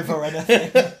read Gang. over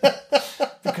anything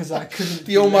because I couldn't.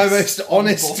 be You're my less most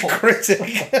honest on board.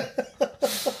 critic.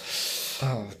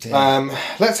 Oh dear.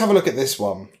 Let's have a look at this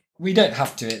one. We don't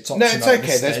have to. It's No, optional. it's at okay.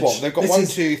 this There's stage. what? They've got This 1,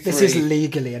 is- 2, 3. This is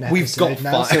legally an episode We've got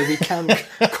now, 5. so we can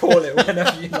call it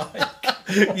whenever you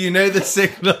like. You know the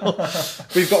signal.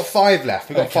 We've got 5 left.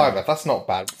 We've got 5 left. That's not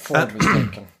bad. Ford was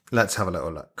taken. Let's have a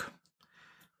little look.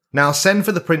 Now send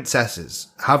for the princesses.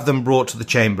 Have them brought to the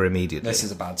chamber immediately. This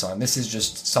is a bad sign. This is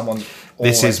just someone.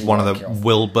 This is already one of working the off.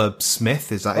 Wilbur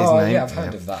Smith. Is that his Oh name? yeah, I've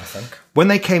heard of that. I think. When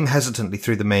they came hesitantly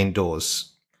through the main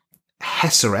doors,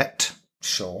 Heseret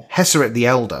Sure. the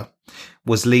elder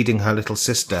was leading her little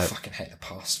sister I fucking hate the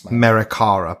past, man.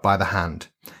 Merikara by the hand.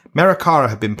 Merikara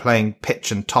had been playing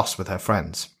pitch and toss with her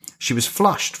friends. She was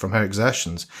flushed from her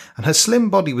exertions, and her slim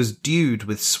body was dewed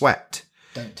with sweat.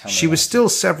 Don't tell me. She was that. still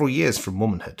several years from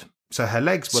womanhood, so her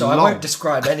legs were So I long. won't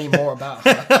describe any more about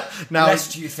her. Now,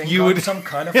 lest you think you I'm would- some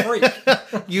kind of freak.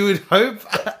 You would hope,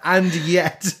 and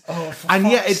yet, Oh, for and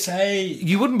yet fuck's it's sake.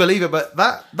 you wouldn't believe it, but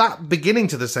that beginning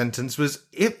to the sentence was,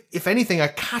 if anything, a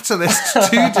catalyst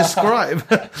to describe.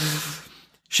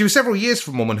 She was several years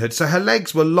from womanhood, so her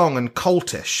legs were long and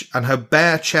coltish, and her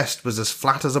bare chest was as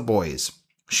flat as a boy's.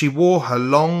 She wore her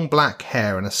long black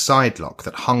hair in a sidelock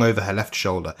that hung over her left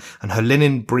shoulder, and her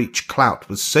linen breech clout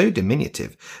was so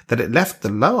diminutive that it left the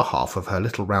lower half of her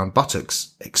little round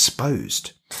buttocks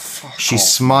exposed. She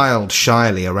smiled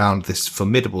shyly around this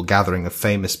formidable gathering of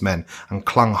famous men and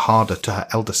clung harder to her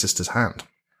elder sister's hand.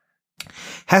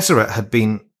 Heseret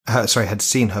had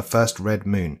seen her first red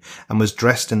moon and was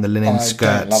dressed in the linen I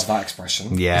skirts. don't love that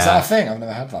expression. Yeah. Is that a thing? I've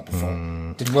never heard that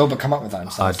before. Did Wilbur come up with that I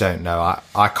himself? don't know.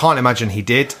 I can't imagine he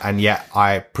did, and yet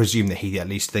I presume that he at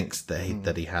least thinks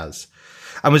that he has.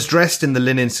 And was dressed in the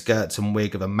linen skirts and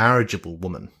wig of a marriageable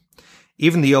woman.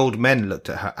 Even the old men looked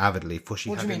at her avidly, for she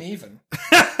What do had you mean even?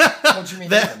 What do you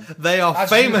mean even? they are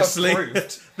As you have famously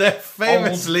proved, they're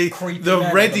famously old, creepy the men are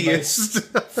the readiest.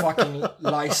 Fucking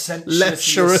licentious,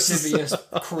 Lecherous. lascivious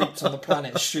creeps on the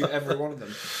planet. Shoot every one of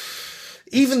them.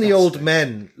 Even the old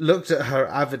men looked at her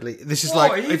avidly. This is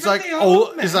What, like even it's like the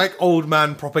old it's like old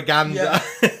man propaganda.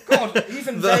 Yeah. God,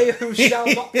 even they who shall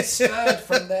not be stirred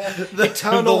from their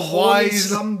eternal the horny wise-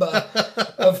 slumber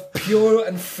of pure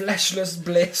and fleshless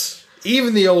bliss.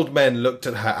 Even the old men looked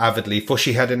at her avidly, for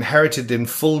she had inherited in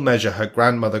full measure her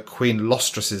grandmother Queen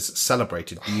Lostras's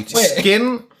celebrated beauty. Wait.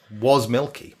 Skin was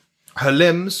milky. Her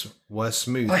limbs were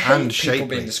smooth I hate and people being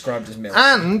shapely. described as milk.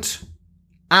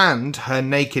 And her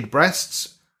naked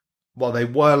breasts, well, they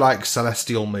were like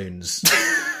celestial moons.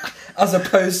 As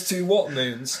opposed to what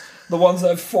moons? The ones that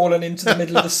have fallen into the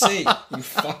middle of the sea. You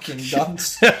fucking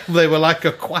dunce. They were like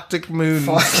aquatic moons.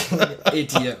 Fucking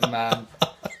idiot, man.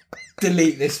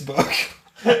 Delete this book.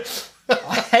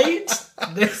 I hate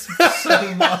this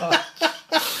so much.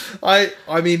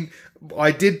 I mean,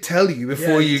 I did tell you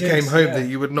before you came home that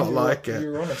you would not like it.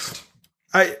 You were honest.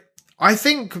 I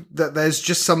think that there's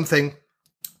just something.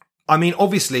 I mean,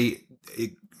 obviously,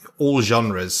 all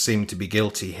genres seem to be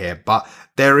guilty here, but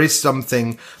there is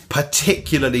something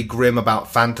particularly grim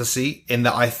about fantasy in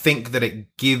that I think that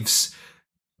it gives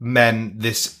men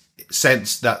this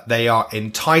sense that they are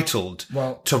entitled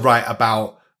to write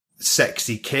about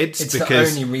sexy kids. It's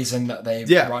because the only reason that they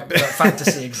Yeah. write that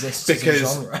fantasy exists as a because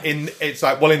genre. it's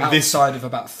like, well, in Outside of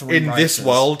about 3 this writers.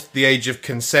 world, the age of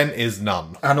consent is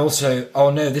none. And also, oh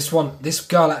no, this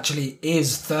girl actually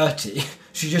is 30.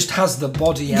 She just has the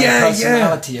body and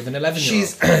personality of an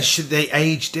 11-year-old. Should they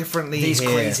age differently? These here?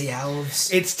 crazy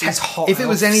elves. It's These hot if it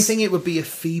was elves. anything, it would be a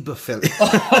Phoebe film.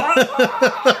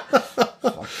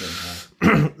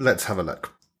 Let's have a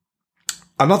look.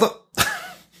 Another.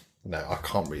 No, I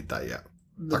can't read that yet.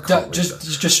 I can't read that.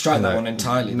 Just strike that one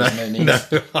entirely. There's no need.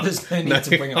 There's no need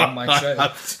to bring it on my show.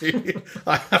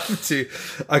 I have to.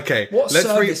 Okay. What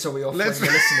service read, are we offering the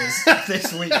listeners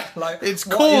this week? Like, It's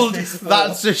what called is this for?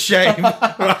 That's a Shame.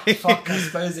 Right. Fuck, I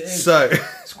suppose it is. So.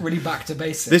 It's really back to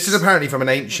basics. This is apparently from an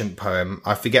ancient poem.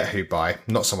 I forget who by.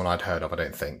 Not someone I'd heard of, I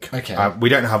don't think. Okay. We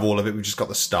don't have all of it. We've just got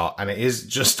the start. And it is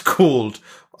just called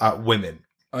Women.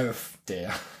 Oh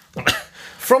dear.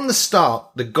 From the start,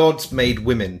 the gods made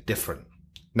women different.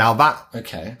 Now that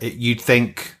Okay. you'd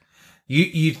think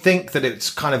that it's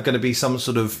kind of going to be some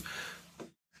sort of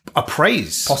a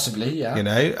praise, Possibly, yeah. you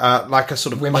know, like a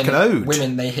sort of like an ode.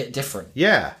 Women, they hit different.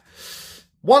 Yeah.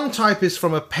 One type is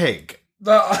from a pig,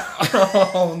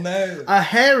 Oh, no. a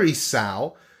hairy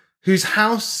sow, whose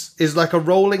house is like a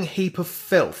rolling heap of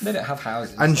filth, They don't have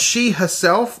houses. and she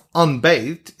herself,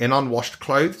 unbathed in unwashed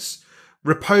clothes,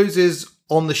 reposes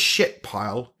on the shit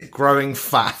pile, growing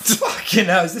fat. Fucking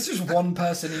hell, is this just one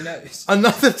person he knows?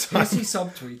 Another time, Is he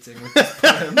subtweeting with this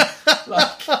poem?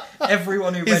 Like,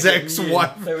 everyone who read his it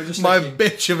ex-wife, knew. They were just my looking,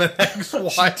 bitch of an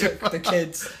ex-wife. She took the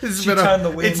kids. It's She been turned the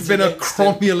a, winds it's been a against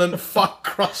him. cromulent fuck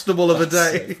crustable of a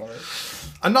So day. funny.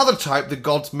 Another type the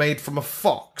gods made from a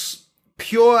fox,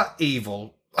 pure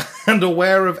evil and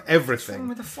aware of everything.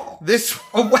 With a fox. This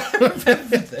Aware of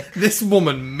everything. this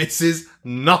woman misses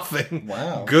nothing.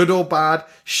 Wow. Good or bad,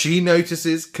 she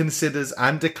notices, considers,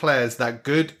 and declares that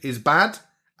good is bad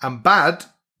and bad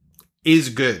is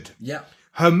good. Yeah.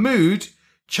 Her mood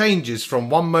changes from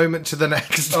one moment to the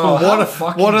next. Oh, how what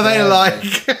fucking are they dare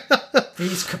like?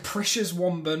 These capricious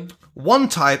womban. One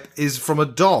type is from a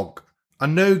dog, a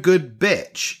no good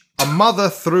bitch, a mother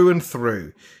through and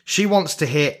through. She wants to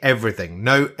hear everything,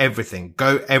 know everything,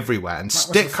 go everywhere, and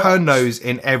stick the her fox. nose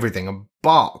in everything and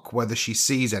bark whether she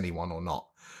sees anyone or not.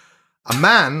 A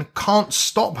man can't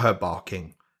stop her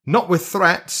barking, not with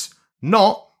threats,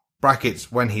 not,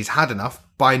 brackets, when he's had enough,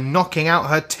 by knocking out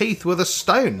her teeth with a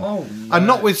stone. Oh, And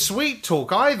not with sweet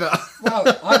talk either.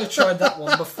 Well, I'd have tried that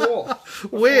one before.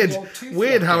 Weird your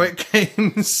tooth how knocking. it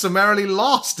came summarily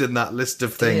last in that list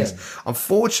of things. Damn.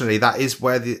 Unfortunately, that is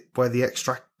where the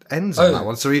extract ends on Oh, that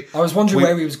one. So I was wondering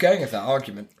where he was going with that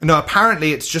argument. no,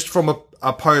 apparently it's just from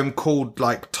a poem called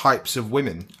like Types of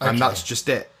Women, and Okay. that's just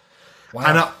it.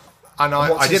 Wow. And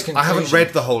What's his I haven't conclusion?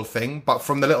 read the whole thing, but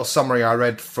from the little summary I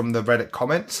read from the Reddit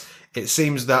comments, it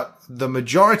seems that the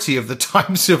majority of the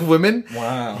Types of Women,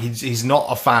 Wow. he's not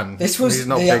a fan. This was he's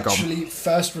not the big on. actually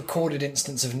first recorded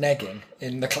instance of negging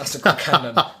in the classical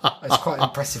canon. It's quite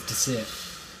impressive to see it.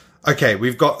 Okay,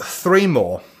 we've got three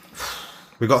more.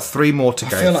 We've got three more to I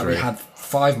go feel like through. we had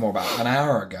 5 more about an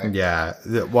hour ago. Yeah,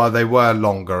 well, they were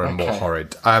longer and more Okay.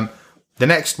 horrid. The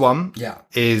next one Yeah.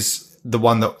 is the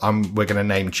one that we're going to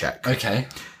name check. Okay.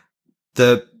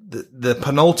 The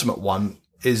penultimate one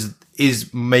is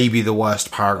maybe the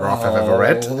worst paragraph I've ever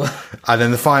read, Oh. and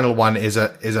then the final one is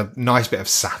a nice bit of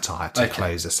satire to Okay.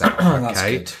 close us out. That's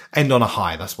Okay, good. end on a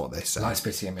high. That's what they say. Nice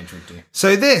bit of image would do.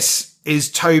 So this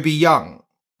is Toby Young.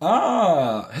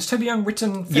 Ah, has Toby Young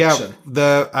written fiction? Yeah,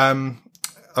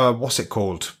 the what's it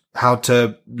called? How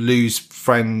to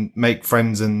make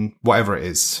friends, and whatever it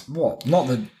is. What? Not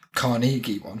the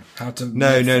Carnegie one. How to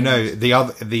No. The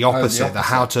opposite. The opposite.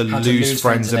 how to lose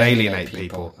friends and alienate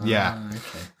people. Yeah, Ah,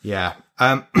 okay. yeah.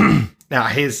 Now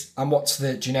here's And what's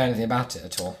the? Do you know anything about it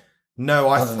at all? no.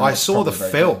 Other than I it's saw the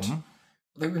probably very film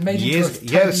It was made years. into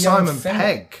a Yeah, Toby Young Simon film.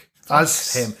 Pegg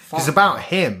as him. fuck. It's about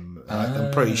him.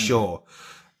 I'm pretty sure.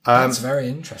 That's very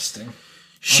interesting.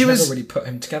 She I've was. never really put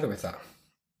him together with that.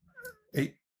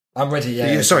 He- I'm ready.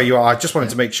 Yeah. Sorry, you are. I just wanted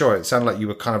to make sure. It sounded like you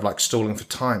were kind of like stalling for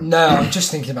time. No, I'm just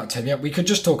thinking about Toby Young. We could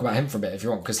just talk about him for a bit if you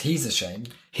want, because he's a shame.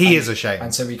 He is a shame.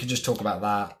 And so we could just talk about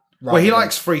that. Well, he rather than-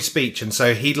 likes free speech, and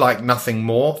so he'd like nothing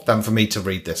more than for me to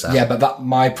read this out. Yeah, but that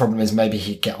my problem is maybe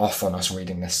he'd get off on us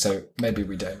reading this, so maybe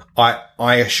we don't.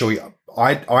 I assure you,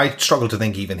 I struggle to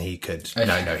think even he could.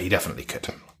 No, he definitely could.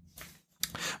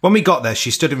 When we got there, she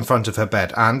stood in front of her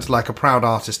bed and, like a proud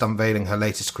artist unveiling her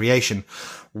latest creation,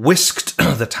 whisked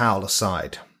the towel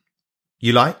aside.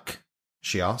 You like?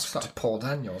 She asked. It's like Paul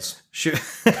Daniels. She-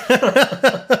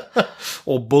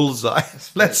 or Bullseye.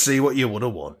 Let's see what you would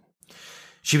have won.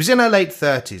 She was in her late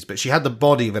 30s, but she had the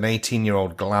body of an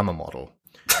 18-year-old glamour model.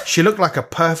 She looked like a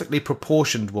perfectly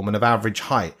proportioned woman of average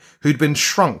height who'd been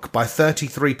shrunk by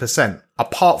 33%,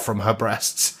 apart from her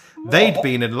breasts. They'd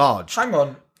been enlarged. Hang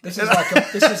on. This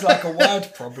is like a word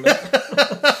problem.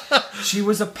 She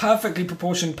was a perfectly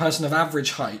proportioned person of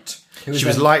average height. She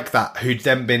was like that, who'd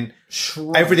then been...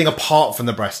 shrunk. Everything apart from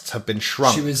the breasts had been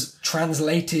shrunk. She was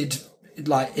translated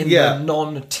like in Yeah. the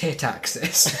non-tit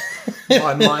axis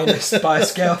by a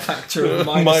scale factor of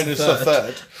minus a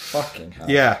third. Fucking hell.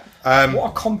 Yeah. What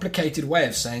a complicated way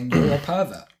of saying you're a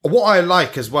pervert. What I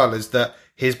like as well is that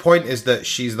his point is that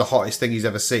she's the hottest thing he's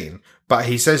ever seen, but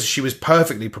he says she was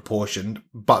perfectly proportioned,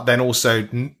 but then also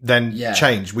Yeah.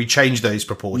 changed. We changed those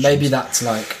proportions. Maybe that's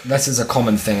this is a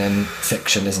common thing in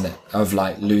fiction, isn't it? Of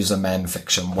like loser men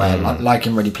fiction, where like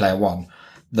in Ready Player One,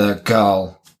 the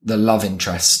girl, the love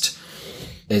interest,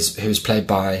 who's played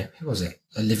by, who was it?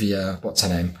 Olivia, what's her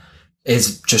name?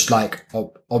 is just like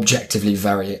objectively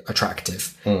very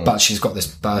attractive, but she's got this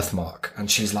birthmark, and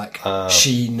she's like,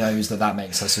 she knows that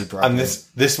makes her super ugly. And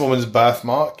this woman's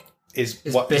birthmark is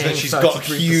that she's got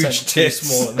huge tits, too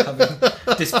small and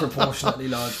having disproportionately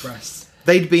large breasts.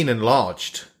 They'd been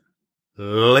enlarged,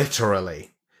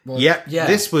 literally. Well,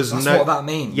 this was that's what that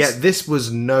means. This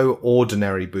was no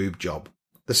ordinary boob job.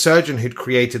 The surgeon who'd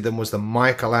created them was the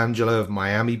Michelangelo of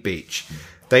Miami Beach.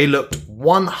 They looked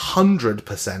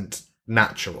 100%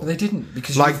 natural. Well, they didn't,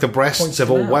 because like the breasts of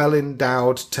a them out.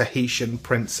 well-endowed Tahitian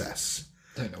princess.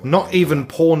 Don't know what Not even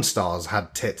porn stars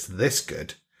had tits this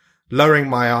good. Lowering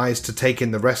my eyes to take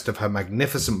in the rest of her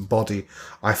magnificent body,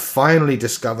 I finally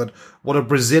discovered what a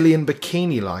Brazilian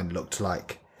bikini line looked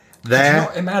like. Could you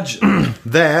not imagine?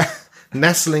 There,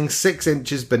 nestling 6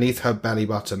 inches beneath her belly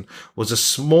button, was a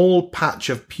small patch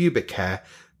of pubic hair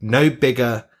no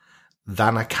bigger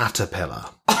than a caterpillar.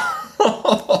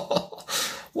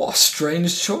 What a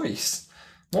strange choice.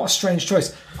 What a strange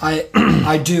choice.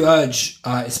 I do urge,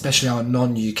 especially our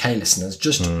non-UK listeners,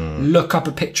 just look up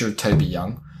a picture of Toby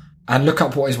Young and look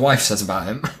up what his wife says about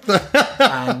him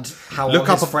and how all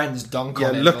his friends dunk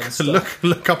on him.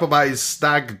 Look up about his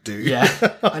stag do. Yeah,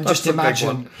 and just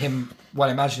imagine him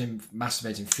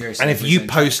masturbating furiously. And if you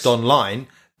post online,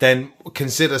 then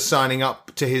consider signing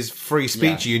up to his free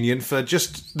speech union for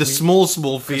just the small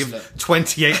fee of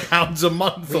 £28 a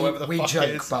month or whatever the fuck we joke,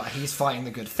 it is. but he's fighting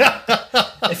the good fight.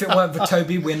 If it weren't for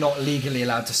Toby, we're not legally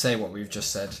allowed to say what we've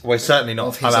just said. We're certainly not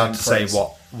Of his allowed own to say praise.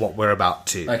 what we're about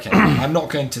to. Okay, I'm not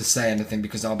going to say anything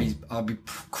because I'll be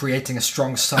creating a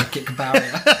strong psychic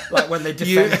barrier, like when they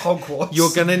defend Hogwarts.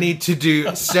 You're going to need to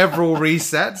do several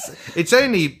resets. It's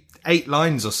only 8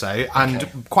 lines or so and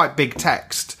quite big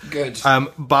text. Good.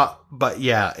 But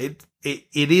yeah, it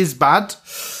is bad.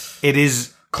 It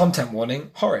is Content warning,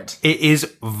 horrid. It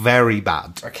is very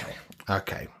bad.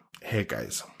 Okay, here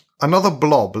goes. Another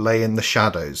blob lay in the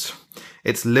shadows,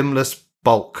 its limbless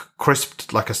bulk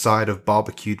crisped like a side of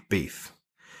barbecued beef.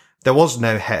 There was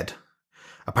no head.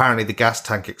 Apparently the gas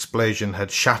tank explosion had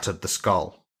shattered the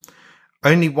skull.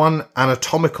 Only one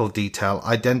anatomical detail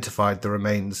identified the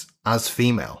remains as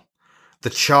female: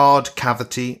 the charred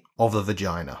cavity of the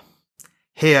vagina.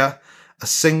 Here, a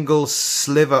single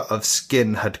sliver of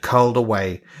skin had curled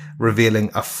away,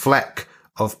 revealing a fleck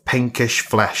of pinkish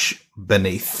flesh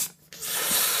beneath.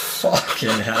 Fucking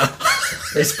hell.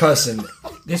 This person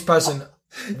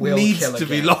will Needs kill to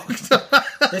again. be locked.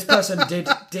 This person did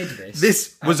this.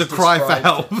 This was a and cry for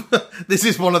described- help. This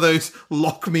is one of those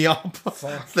lock me up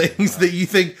Fuck things that you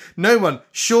think,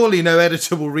 surely no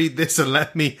editor will read this and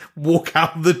let me walk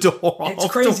out the door. It's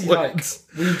crazy, like, afterwards.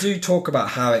 we do talk about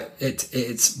how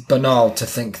it's banal to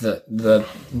think that the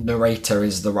narrator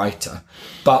is the writer,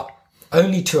 but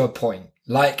only to a point.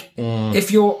 Like,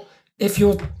 if you're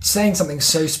saying something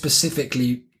so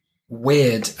specifically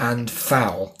weird and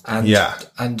foul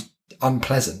and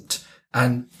unpleasant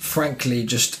and frankly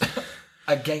just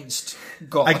against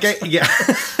God,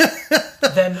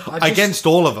 then against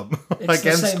all of them. it's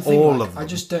the same Against thing, all like, of them. I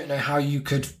just don't know how you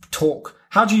could talk.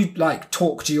 How do you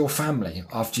talk to your family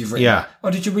after you've written? Yeah.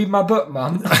 Oh, did you read my book,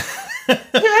 Mum?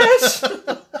 Yes.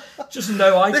 Just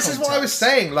no eye This contact. is what I was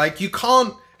saying. Like, you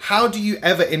can't. How do you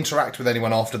ever interact with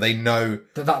anyone after they know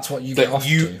That's what you get off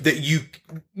that you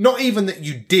not even that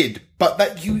you did, but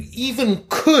that you even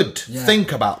could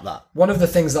think about that? One of the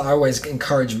things that I always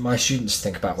encourage my students to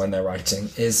think about when they're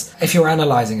writing is, if you're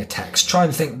analysing a text, try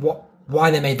and think why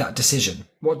they made that decision.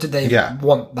 What did they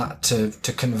want that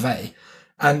to convey?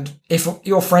 And if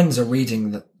your friends are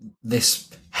reading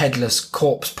this headless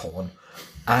corpse porn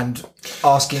and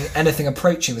asking anything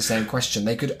approaching the same question,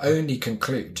 they could only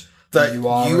conclude that you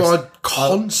are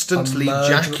constantly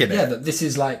jacking it. Yeah, that this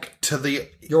is like to the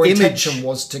your image, intention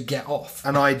was to get off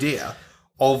an idea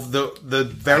of the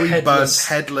very burnt,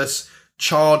 headless,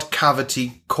 charred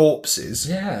cavity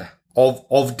corpses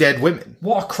of dead women.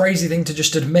 What a crazy thing to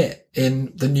just admit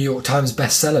in the New York Times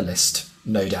bestseller list,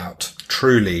 no doubt.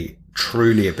 Truly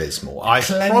abysmal. I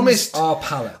Cleanse our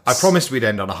palates. I promised we'd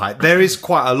end on a high. There is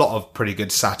quite a lot of pretty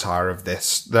good satire of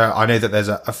this. I know that there's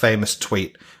a famous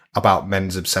tweet about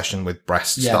men's obsession with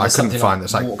breasts that I couldn't find.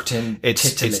 That's like walked in it's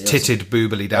titted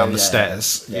boobily down the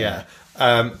stairs. Yeah.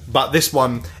 But this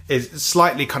one is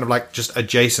slightly kind of like just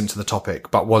adjacent to the topic,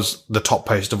 but was the top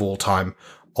post of all time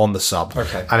on the sub.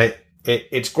 Okay. And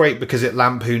it's great because it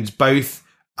lampoons both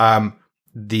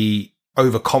the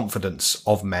overconfidence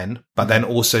of men, but then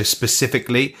also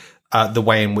specifically the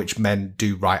way in which men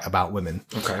do write about women.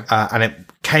 Okay. And it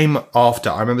came after,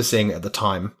 I remember seeing it at the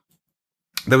time,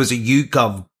 there was a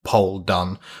YouGov poll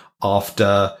done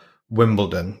after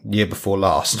Wimbledon, year before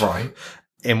last, Right.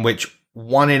 in which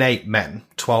 1 in 8 men,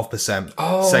 12%,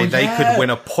 Oh, say they yeah. could win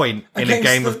a point in a Against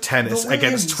game the- of tennis the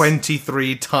against Williams.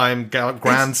 23-time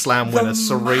Grand Slam The winner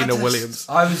Serena maddest. Williams.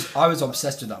 I was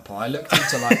obsessed with that part. I looked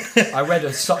into I read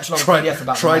such long PDF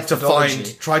about Tried the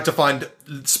methodology. tried to find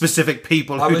specific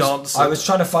people who'd answered. I was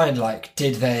trying to find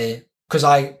did they? Because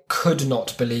I could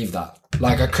not believe that.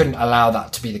 Like I couldn't allow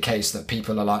that to be the case. That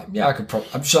people are like, yeah, I could.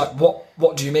 I'm just like,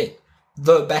 what do you mean?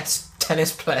 The best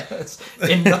tennis players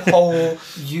in the whole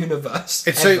universe.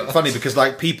 It's ever. so funny because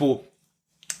people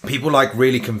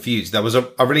really confused. There was a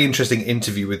really interesting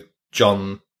interview with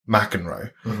John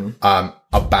McEnroe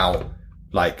about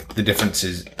the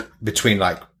differences between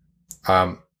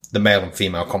the male and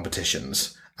female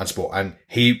competitions and sport, and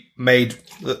he made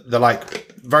the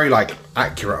very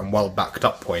accurate and well backed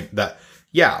up point that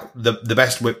the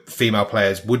best female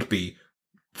players would be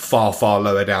far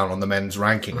lower down on the men's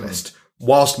ranking list,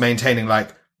 whilst maintaining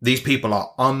these people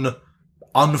are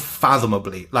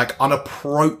unfathomably,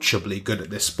 unapproachably good at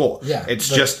this sport. Yeah, it's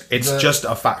just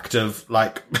a fact of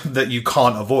that you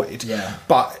can't avoid. Yeah.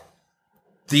 But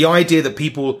the idea that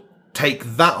people take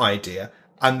that idea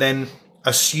and then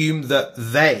assume that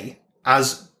they,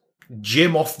 as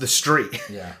Jim off the street,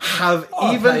 have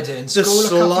I even played it in the school a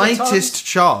couple of slightest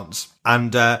chance.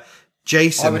 And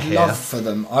Jason I would here, love for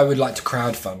them. I would like to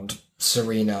crowdfund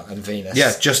Serena and Venus.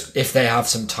 Yeah, just- if they have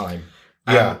some time.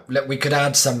 Yeah. We could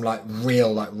add some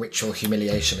real ritual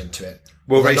humiliation into it.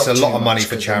 We'll Well, raise not a lot too of money much,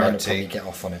 for 'cause the men will charity. probably get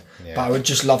off on it. But I would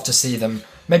just love to see them.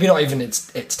 Maybe not even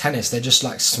it's tennis. They're just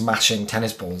smashing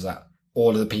tennis balls at all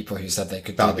of the people who said they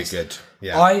could. That'd do be this. good.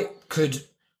 Yeah.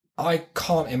 I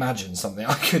can't imagine something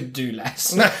I could do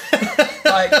less.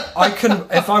 I can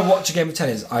if I watch a game of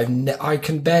tennis, I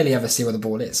can barely ever see where the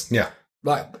ball is. Yeah.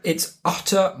 It's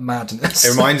utter madness.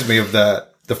 It reminds me of the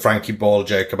Frankie Ball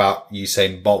joke about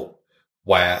Usain Bolt,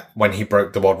 where when he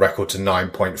broke the world record to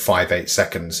 9.58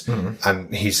 seconds,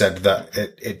 and he said that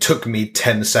it took me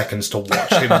 10 seconds to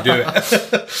watch him do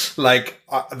it.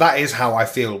 That is how I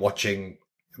feel watching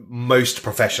most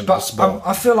professional sport.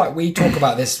 I feel like we talk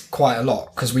about this quite a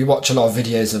lot because we watch a lot of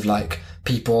videos of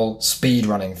people speed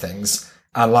running things,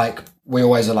 and we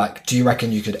always are like, do you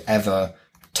reckon you could ever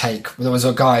take? There was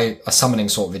a summoning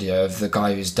sort video of the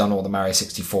guy who's done all the Mario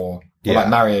 64 or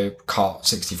Mario Kart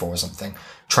 64 or something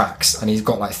tracks, and he's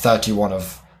got 31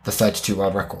 of the 32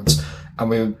 world records. And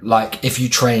we were like, if you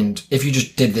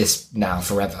just did this now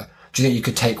forever, do you think you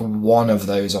could take one of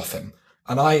those off him?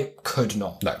 And I could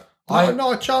not. No.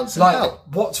 Not a chance in hell.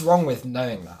 What's wrong with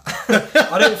knowing that?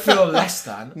 I don't feel less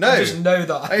than. No. I just know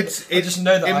that.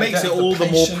 It makes it all the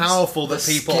more powerful that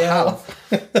people have.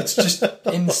 It's just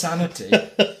insanity.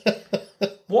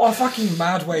 What a fucking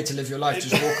mad way to live your life.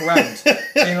 Just walk around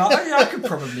being like, oh yeah, I could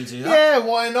probably do that. Yeah,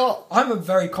 why not? I'm a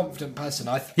very confident person.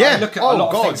 I look at a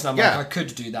lot of things and I'm like, I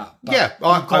could do that. But Yeah,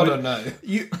 you've got to know.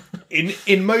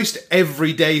 In most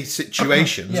everyday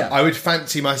situations, Yeah. I would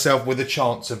fancy myself with a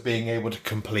chance of being able to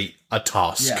complete a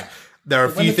task. Yeah. There are a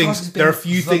When few the task things. has There are a been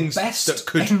few the things best that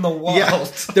could in the world. Yeah,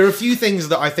 there are a few things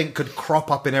that I think could crop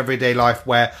up in everyday life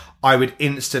where I would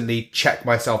instantly check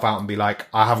myself out and be like,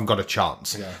 I haven't got a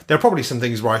chance. Yeah. There are probably some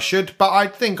things where I should, but I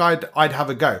think I'd have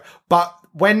a go. But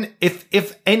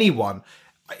if anyone,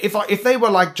 if they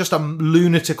were just a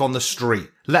lunatic on the street,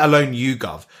 let alone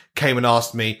YouGov, came and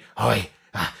asked me, "Oi,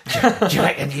 do you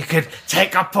reckon you could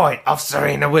take a point off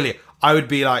Serena Williams?" I would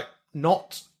be like,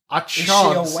 not a Is she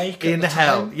chance awake in at the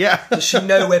hell. time? Yeah. Does she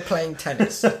know we're playing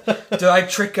tennis? Do I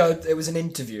trick her? It was an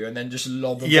interview and then just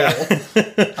lob a ball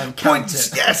and count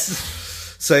Points, it?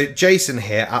 yes. So Jason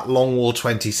here at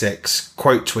Longwall26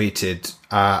 quote tweeted,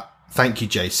 "Thank you,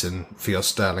 Jason, for your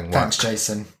sterling work. Thanks,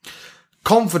 Jason.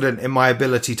 Confident in my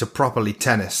ability to properly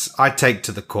tennis, I take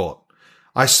to the court.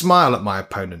 I smile at my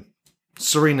opponent.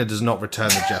 Serena does not return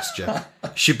the gesture.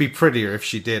 She'd be prettier if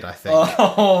she did, I think.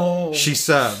 Oh, She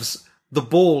serves. The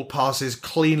ball passes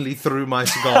cleanly through my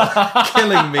skull,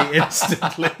 killing me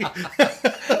instantly."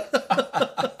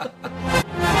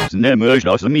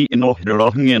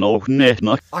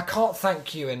 I can't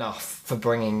thank you enough for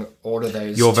bringing all of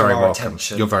those You're to very our welcome.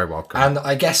 attention. You're very welcome. And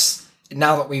I guess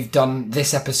now that we've done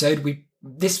this episode,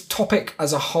 this topic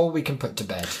as a whole we can put to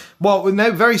bed. Well,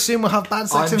 no, very soon we'll have Bad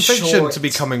Sex and Fiction to be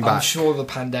coming back. I'm sure the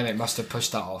pandemic must have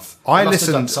pushed that off. I It must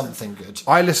have done listened- something good.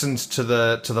 I listened to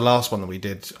the last one that we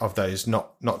did of those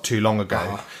not too long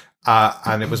ago,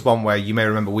 And it was one where you may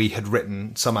remember we had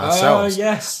written some ourselves.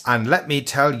 Yes. And let me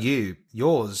tell you,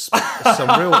 yours,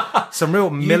 some real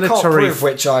military, prove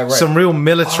which I wrote. some real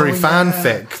military Oh, yeah.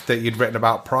 fanfic that you'd written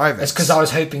about privates. It's because I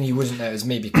was hoping you wouldn't know it was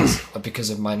me because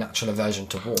of my natural aversion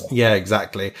to war. Yeah,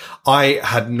 exactly. I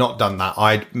had not done that.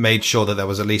 I'd made sure that there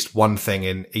was at least one thing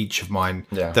in each of mine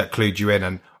that clued you in,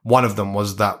 and one of them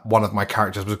was that one of my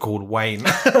characters was called Wayne.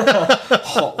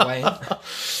 Hot Wayne.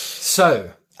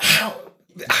 So,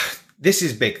 This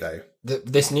is big, though.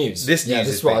 This news. This this news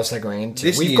is is what big. I was segueing into.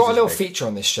 This We've news got a is little big. feature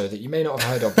on this show that you may not have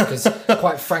heard of because,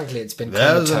 quite frankly, it's been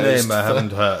There's a comatose name I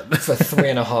haven't heard. for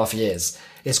 3.5 years.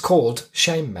 It's called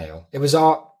Shame Mail. It was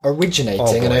our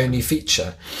originating and only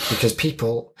feature because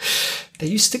people, they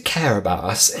used to care about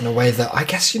us in a way that I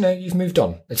guess, you've moved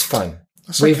on. It's fine.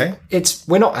 That's okay.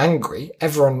 We're not angry.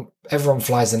 Everyone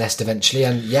flies the nest eventually.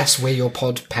 And yes, we're your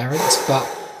pod parents, but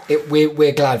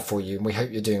we're glad for you and we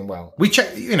hope you're doing well. We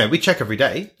check every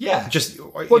day. Yeah. Just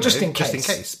in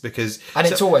case, because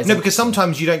it's always because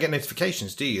sometimes you don't get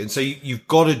notifications, do you? And so you've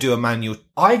got to do a manual.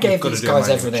 I gave you've got to these do a guys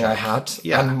manual everything check. I had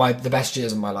and the best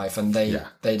years of my life, and they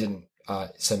didn't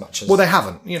so much as. Well, they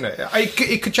haven't.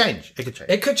 It could change. It could change.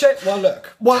 It could change. Well,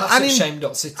 look. And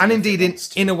shame.city. And indeed,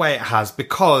 in a way, it has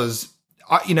because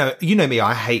you know me.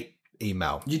 I hate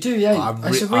email. You do, yeah.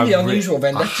 It's a really unusual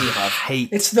vendetta you have.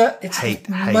 It's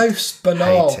the most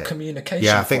banal communication.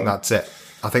 Yeah, I think that's it.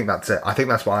 I think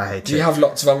that's why I hate it. Do you have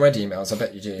lots of unread emails? I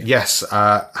bet you do. Yes.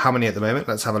 How many at the moment?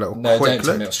 Let's have a little quick don't look.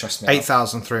 tell me, it'll stress me out.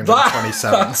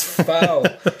 8,327. That's foul.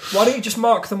 Why don't you just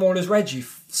mark them all as read, you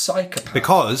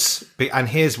psychopath? And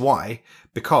here's why.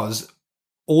 Because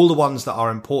all the ones that are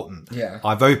important,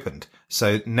 I've opened.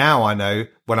 So now I know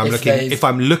when I'm if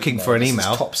I'm looking for an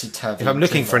email, topsy-turvy. if I'm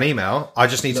looking for an email, I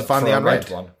just need to find the unread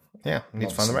one. Yeah, I need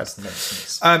to find the red.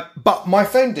 Nonsense. But my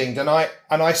phone dinged, and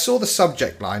I saw the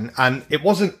subject line, and it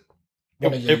wasn't.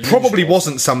 It probably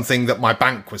wasn't something that my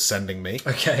bank was sending me.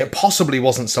 Okay. It possibly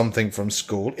wasn't something from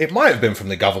school. It might have been from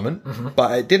the government,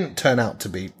 but it didn't turn out to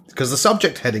be, because the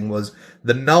subject heading was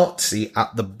 "The Nazi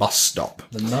at the Bus Stop."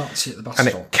 The Nazi at the bus And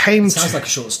stop. it came Sounds like a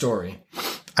short story.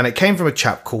 And it came from a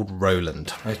chap called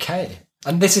Roland. Okay.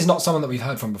 And this is not someone that we've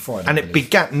heard from before. And it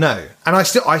began, no. And I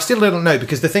still don't know,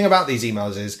 because the thing about these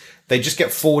emails is they just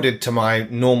get forwarded to my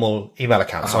normal email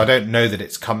account. So I don't know that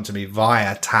it's come to me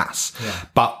via TASS. Yeah.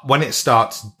 But when it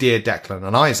starts, Dear Declan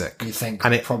and Isaac. You think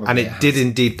and it did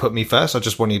indeed put me first. I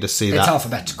just want you to see that. It's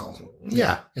alphabetical.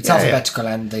 Yeah. It's alphabetical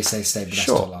and they say save the best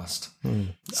till last.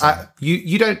 So.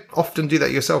 You don't often do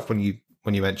that yourself when you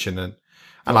mention and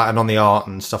on the art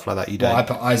and stuff like that, you don't. Well, I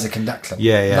put Isaac and Declan.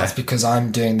 Yeah. That's because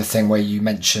I'm doing the thing where you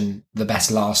mention the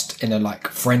best last in a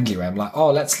friendly way. I'm like,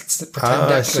 let's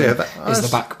pretend Declan is the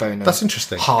backbone. That's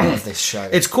interesting. Heart of this show.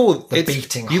 It's cool.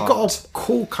 Beating heart. You've got a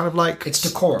cool kind of it's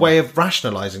decorum. way of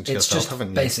rationalising to it's yourself, just haven't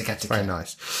you? Basic etiquette. Very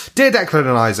nice. Dear Declan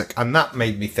and Isaac, and that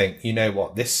made me think. You know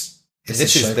what? This is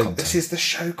the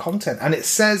show content, and it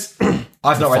says.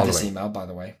 I've not read this email, by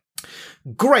the way.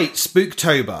 Great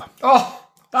Spooktober. Oh,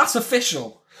 that's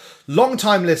official.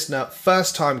 Long-time listener,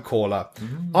 first-time caller.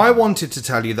 I wanted to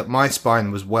tell you that my spine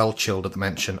was well chilled at the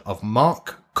mention of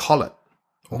Mark Collett.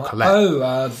 Or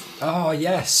Collett.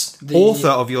 Yes. The author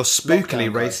of your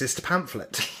spookily racist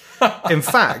pamphlet. In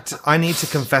fact, I need to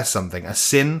confess something. A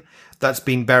sin that's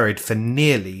been buried for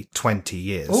nearly 20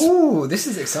 years. Ooh, this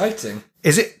is exciting.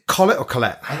 Is it Collett or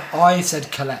Collette? I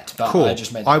said Collette, but cool. I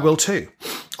just made it. I will too.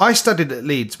 I studied at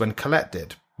Leeds when Collette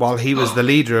did, while he was the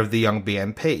leader of the Young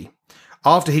BNP.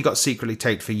 After he got secretly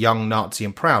taped for Young, Nazi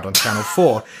and Proud on Channel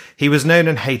 4, he was known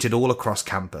and hated all across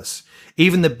campus.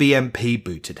 Even the BNP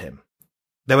booted him.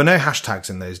 There were no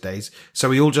hashtags in those days, so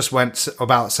we all just went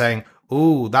about saying,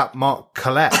 "Ooh, that Mark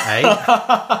Collette,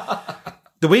 eh?"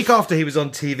 The week after he was on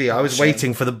TV, I was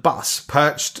waiting for the bus,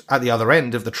 perched at the other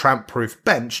end of the tramp-proof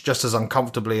bench, just as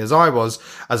uncomfortably as I was,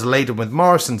 as laden with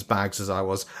Morrison's bags as I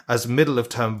was, as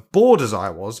middle-of-term bored as I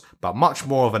was, but much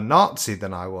more of a Nazi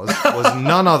than I was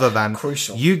none other than,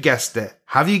 crucial. You guessed it.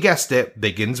 Have you guessed it?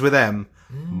 Begins with M.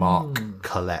 Mark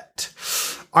Collette.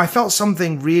 I felt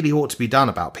something really ought to be done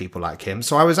about people like him,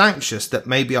 so I was anxious that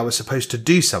maybe I was supposed to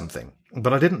do something,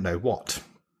 but I didn't know what.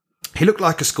 He looked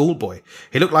like a schoolboy.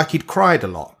 He looked like he'd cried a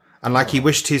lot, and like he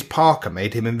wished his parka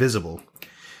made him invisible.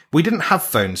 We didn't have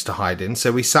phones to hide in,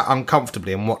 so we sat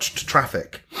uncomfortably and watched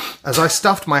traffic. As I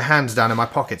stuffed my hands down in my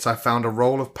pockets, I found a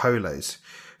roll of polos.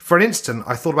 For an instant,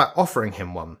 I thought about offering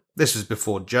him one. This was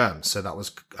before germs, so that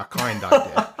was a kind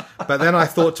idea. But then I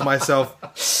thought to myself,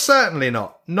 certainly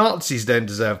not. Nazis don't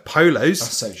deserve polos.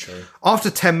 That's so true. After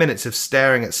 10 minutes of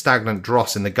staring at stagnant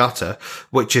dross in the gutter,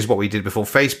 which is what we did before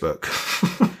Facebook...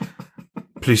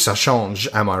 Plus ça change,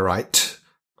 am I right?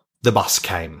 the bus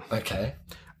came. Okay.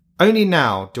 Only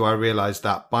now do I realise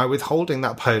that by withholding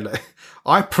that polo,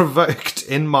 I provoked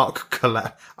in Mark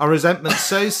Collette a resentment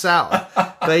so sour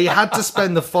that he had to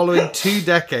spend the following 2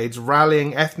 decades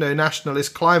rallying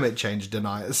ethno-nationalist climate change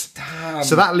deniers. Damn.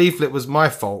 So that leaflet was my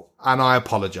fault, and I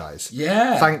apologise.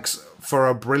 Yeah. Thanks for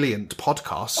a brilliant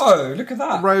podcast. Oh, look at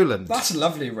that. Roland. That's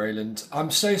lovely, Roland.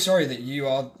 I'm so sorry that you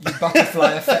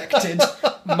butterfly affected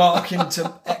Mark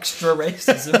into extra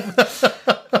racism.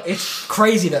 It's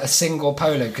crazy that a single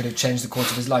polo could have changed the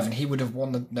course of his life, and he would have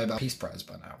won the Nobel Peace Prize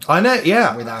by now. I know,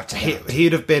 yeah. Without a doubt.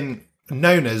 He'd have been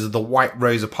known as the White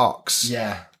Rosa Parks.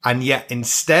 Yeah. And yet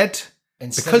instead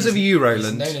because of you,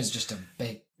 Roland... He's known as just a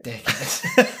big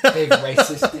dickhead. Big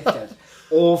racist dickhead.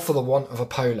 All for the want of a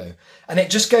polo. And it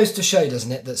just goes to show,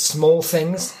 doesn't it, that small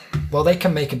things, well, they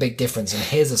can make a big difference. And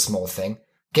here's a small thing.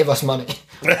 Give us money.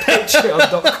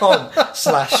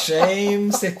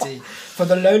 Patreon.com/Shame City for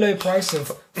the low price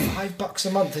of $5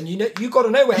 a month. And you got to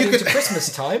know we're heading to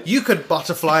Christmas time. You could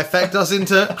butterfly effect us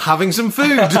into having some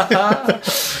food.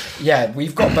 Yeah,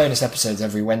 we've got bonus episodes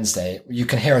every Wednesday. You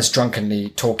can hear us drunkenly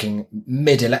talking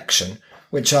mid-election,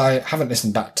 which I haven't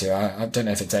listened back to. I don't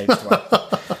know if it's aged well.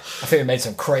 I think we made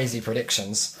some crazy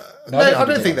predictions. No, I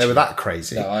don't think they were that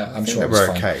crazy. No, I'm sure they it was were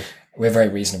fine. okay. We're very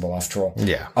reasonable after all.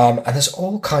 Yeah. And there's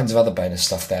all kinds of other bonus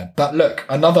stuff there. But look,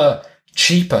 another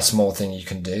cheaper small thing you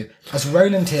can do, as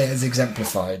Roland here has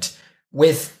exemplified,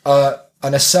 with an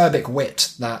acerbic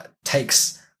wit that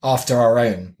takes after our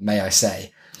own, may I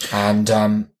say,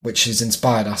 and which has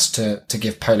inspired us to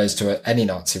give polos to any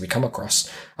Nazi we come across.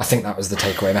 I think that was the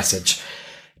takeaway message.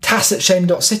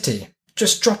 Tas@shame.city.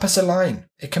 Just drop us a line.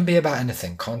 It can be about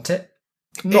anything, can't it?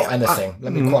 Not anything.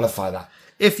 Let me qualify that.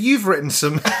 If you've written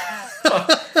some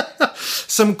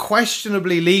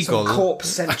questionably legal... Some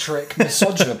corpse-centric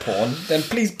misogyny porn, then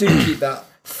please do keep that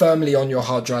firmly on your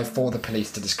hard drive for the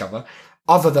police to discover.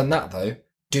 Other than that, though,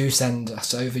 do send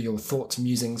us over your thoughts,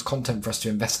 musings, content for us to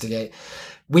investigate.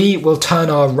 We will turn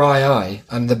our wry eye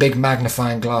and the big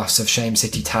magnifying glass of Shame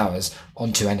City Towers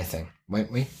onto anything,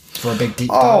 won't we? For a big deep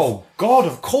dive. Oh, God,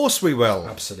 of course we will.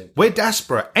 Absolutely. We're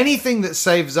desperate. Anything that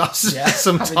saves us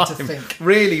some having time to think.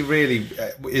 really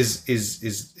is...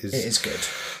 It is good.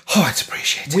 Oh, it's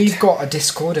appreciated. We've got a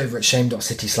Discord over at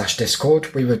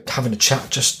shame.city/Discord. We were having a chat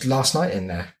just last night in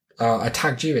there. I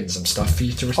tagged you in some stuff for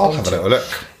you to respond I'll have to. a little look.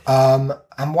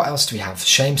 And what else do we have?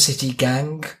 Shame City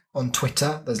Gang on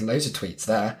Twitter. There's loads of tweets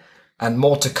there. And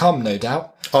more to come, no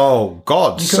doubt. Oh,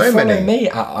 God, You can so follow many. me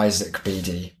at Isaac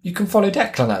BD. You can follow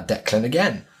Declan at Declan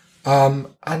again. And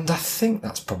I think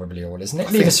that's probably all, isn't it?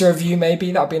 Leave us a review,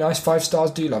 maybe. That'd be nice. 5 stars.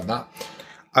 Do love that.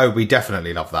 Oh, we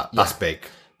definitely love that. That's big.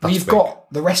 We've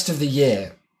got the rest of the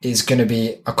year is going to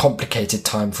be a complicated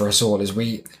time for us all as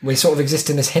we sort of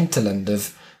exist in this hinterland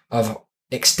of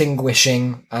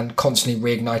extinguishing and constantly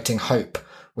reigniting hope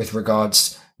with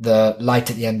regards the light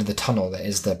at the end of the tunnel that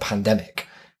is the pandemic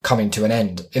coming to an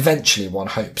end. Eventually, one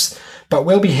hopes. But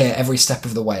we'll be here every step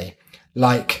of the way,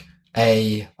 like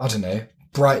a, I don't know,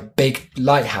 bright big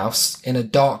lighthouse in a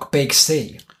dark big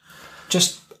sea.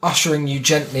 Just ushering you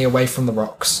gently away from the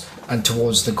rocks and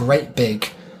towards the great big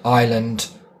island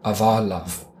of our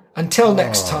love. Until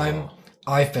next time,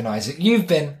 I've been Isaac, you've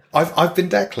been... I've been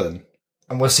Declan.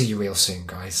 And we'll see you real soon,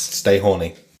 guys. Stay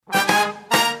horny.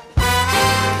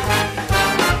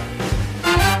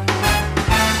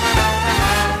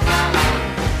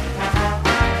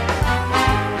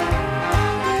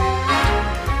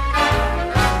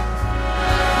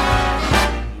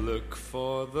 Look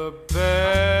for the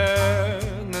bare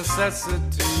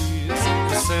necessities,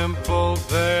 the simple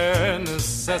bare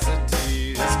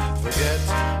necessities. Forget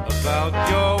about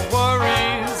your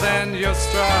worries and your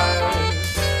strife.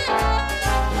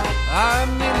 I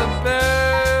mean the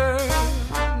bare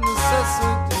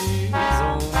necessities,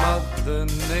 oh Mother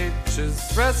Nature's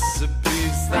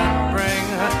recipes that bring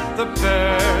the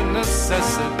bare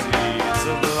necessities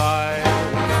of life.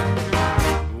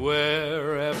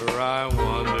 Wherever I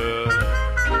wander,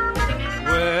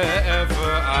 wherever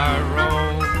I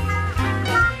roam,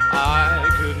 I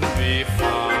couldn't be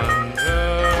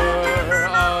fonder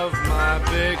of my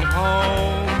big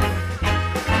home.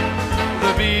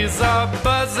 The bees are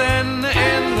buzzing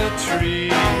in the tree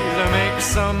to make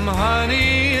some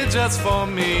honey just for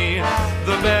me.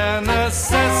 The bare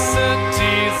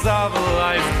necessities of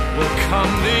life will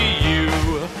come to you.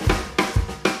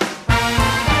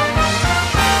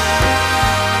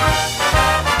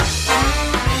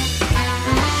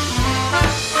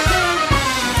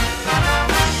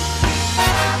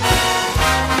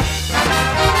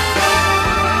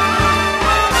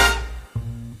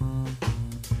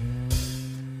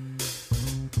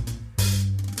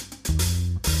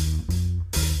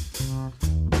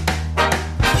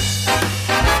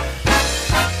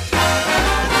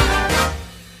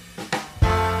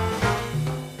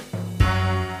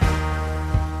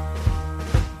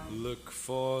 Look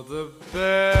for the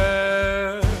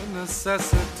bare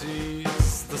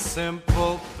necessities, the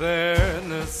simple bare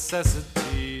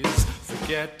necessities.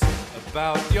 Forget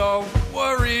about your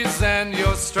worries and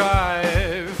your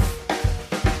strife.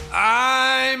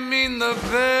 I mean the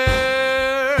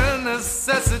bare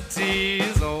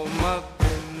necessities, oh, Mother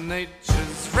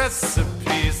Nature's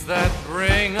recipes that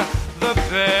bring the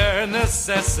bare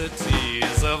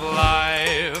necessities of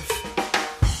life.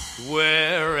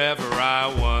 Wherever I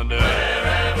wander,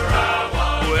 wherever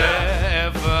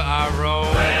I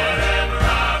roam,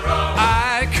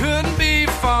 I couldn't be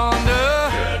fonder,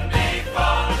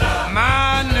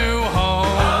 my new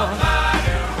home.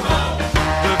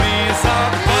 The bees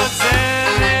are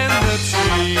buzzing in the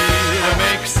tree to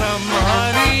make some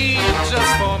honey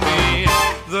just for me.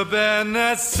 The bare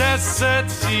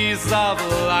necessities of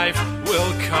life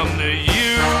will come to you.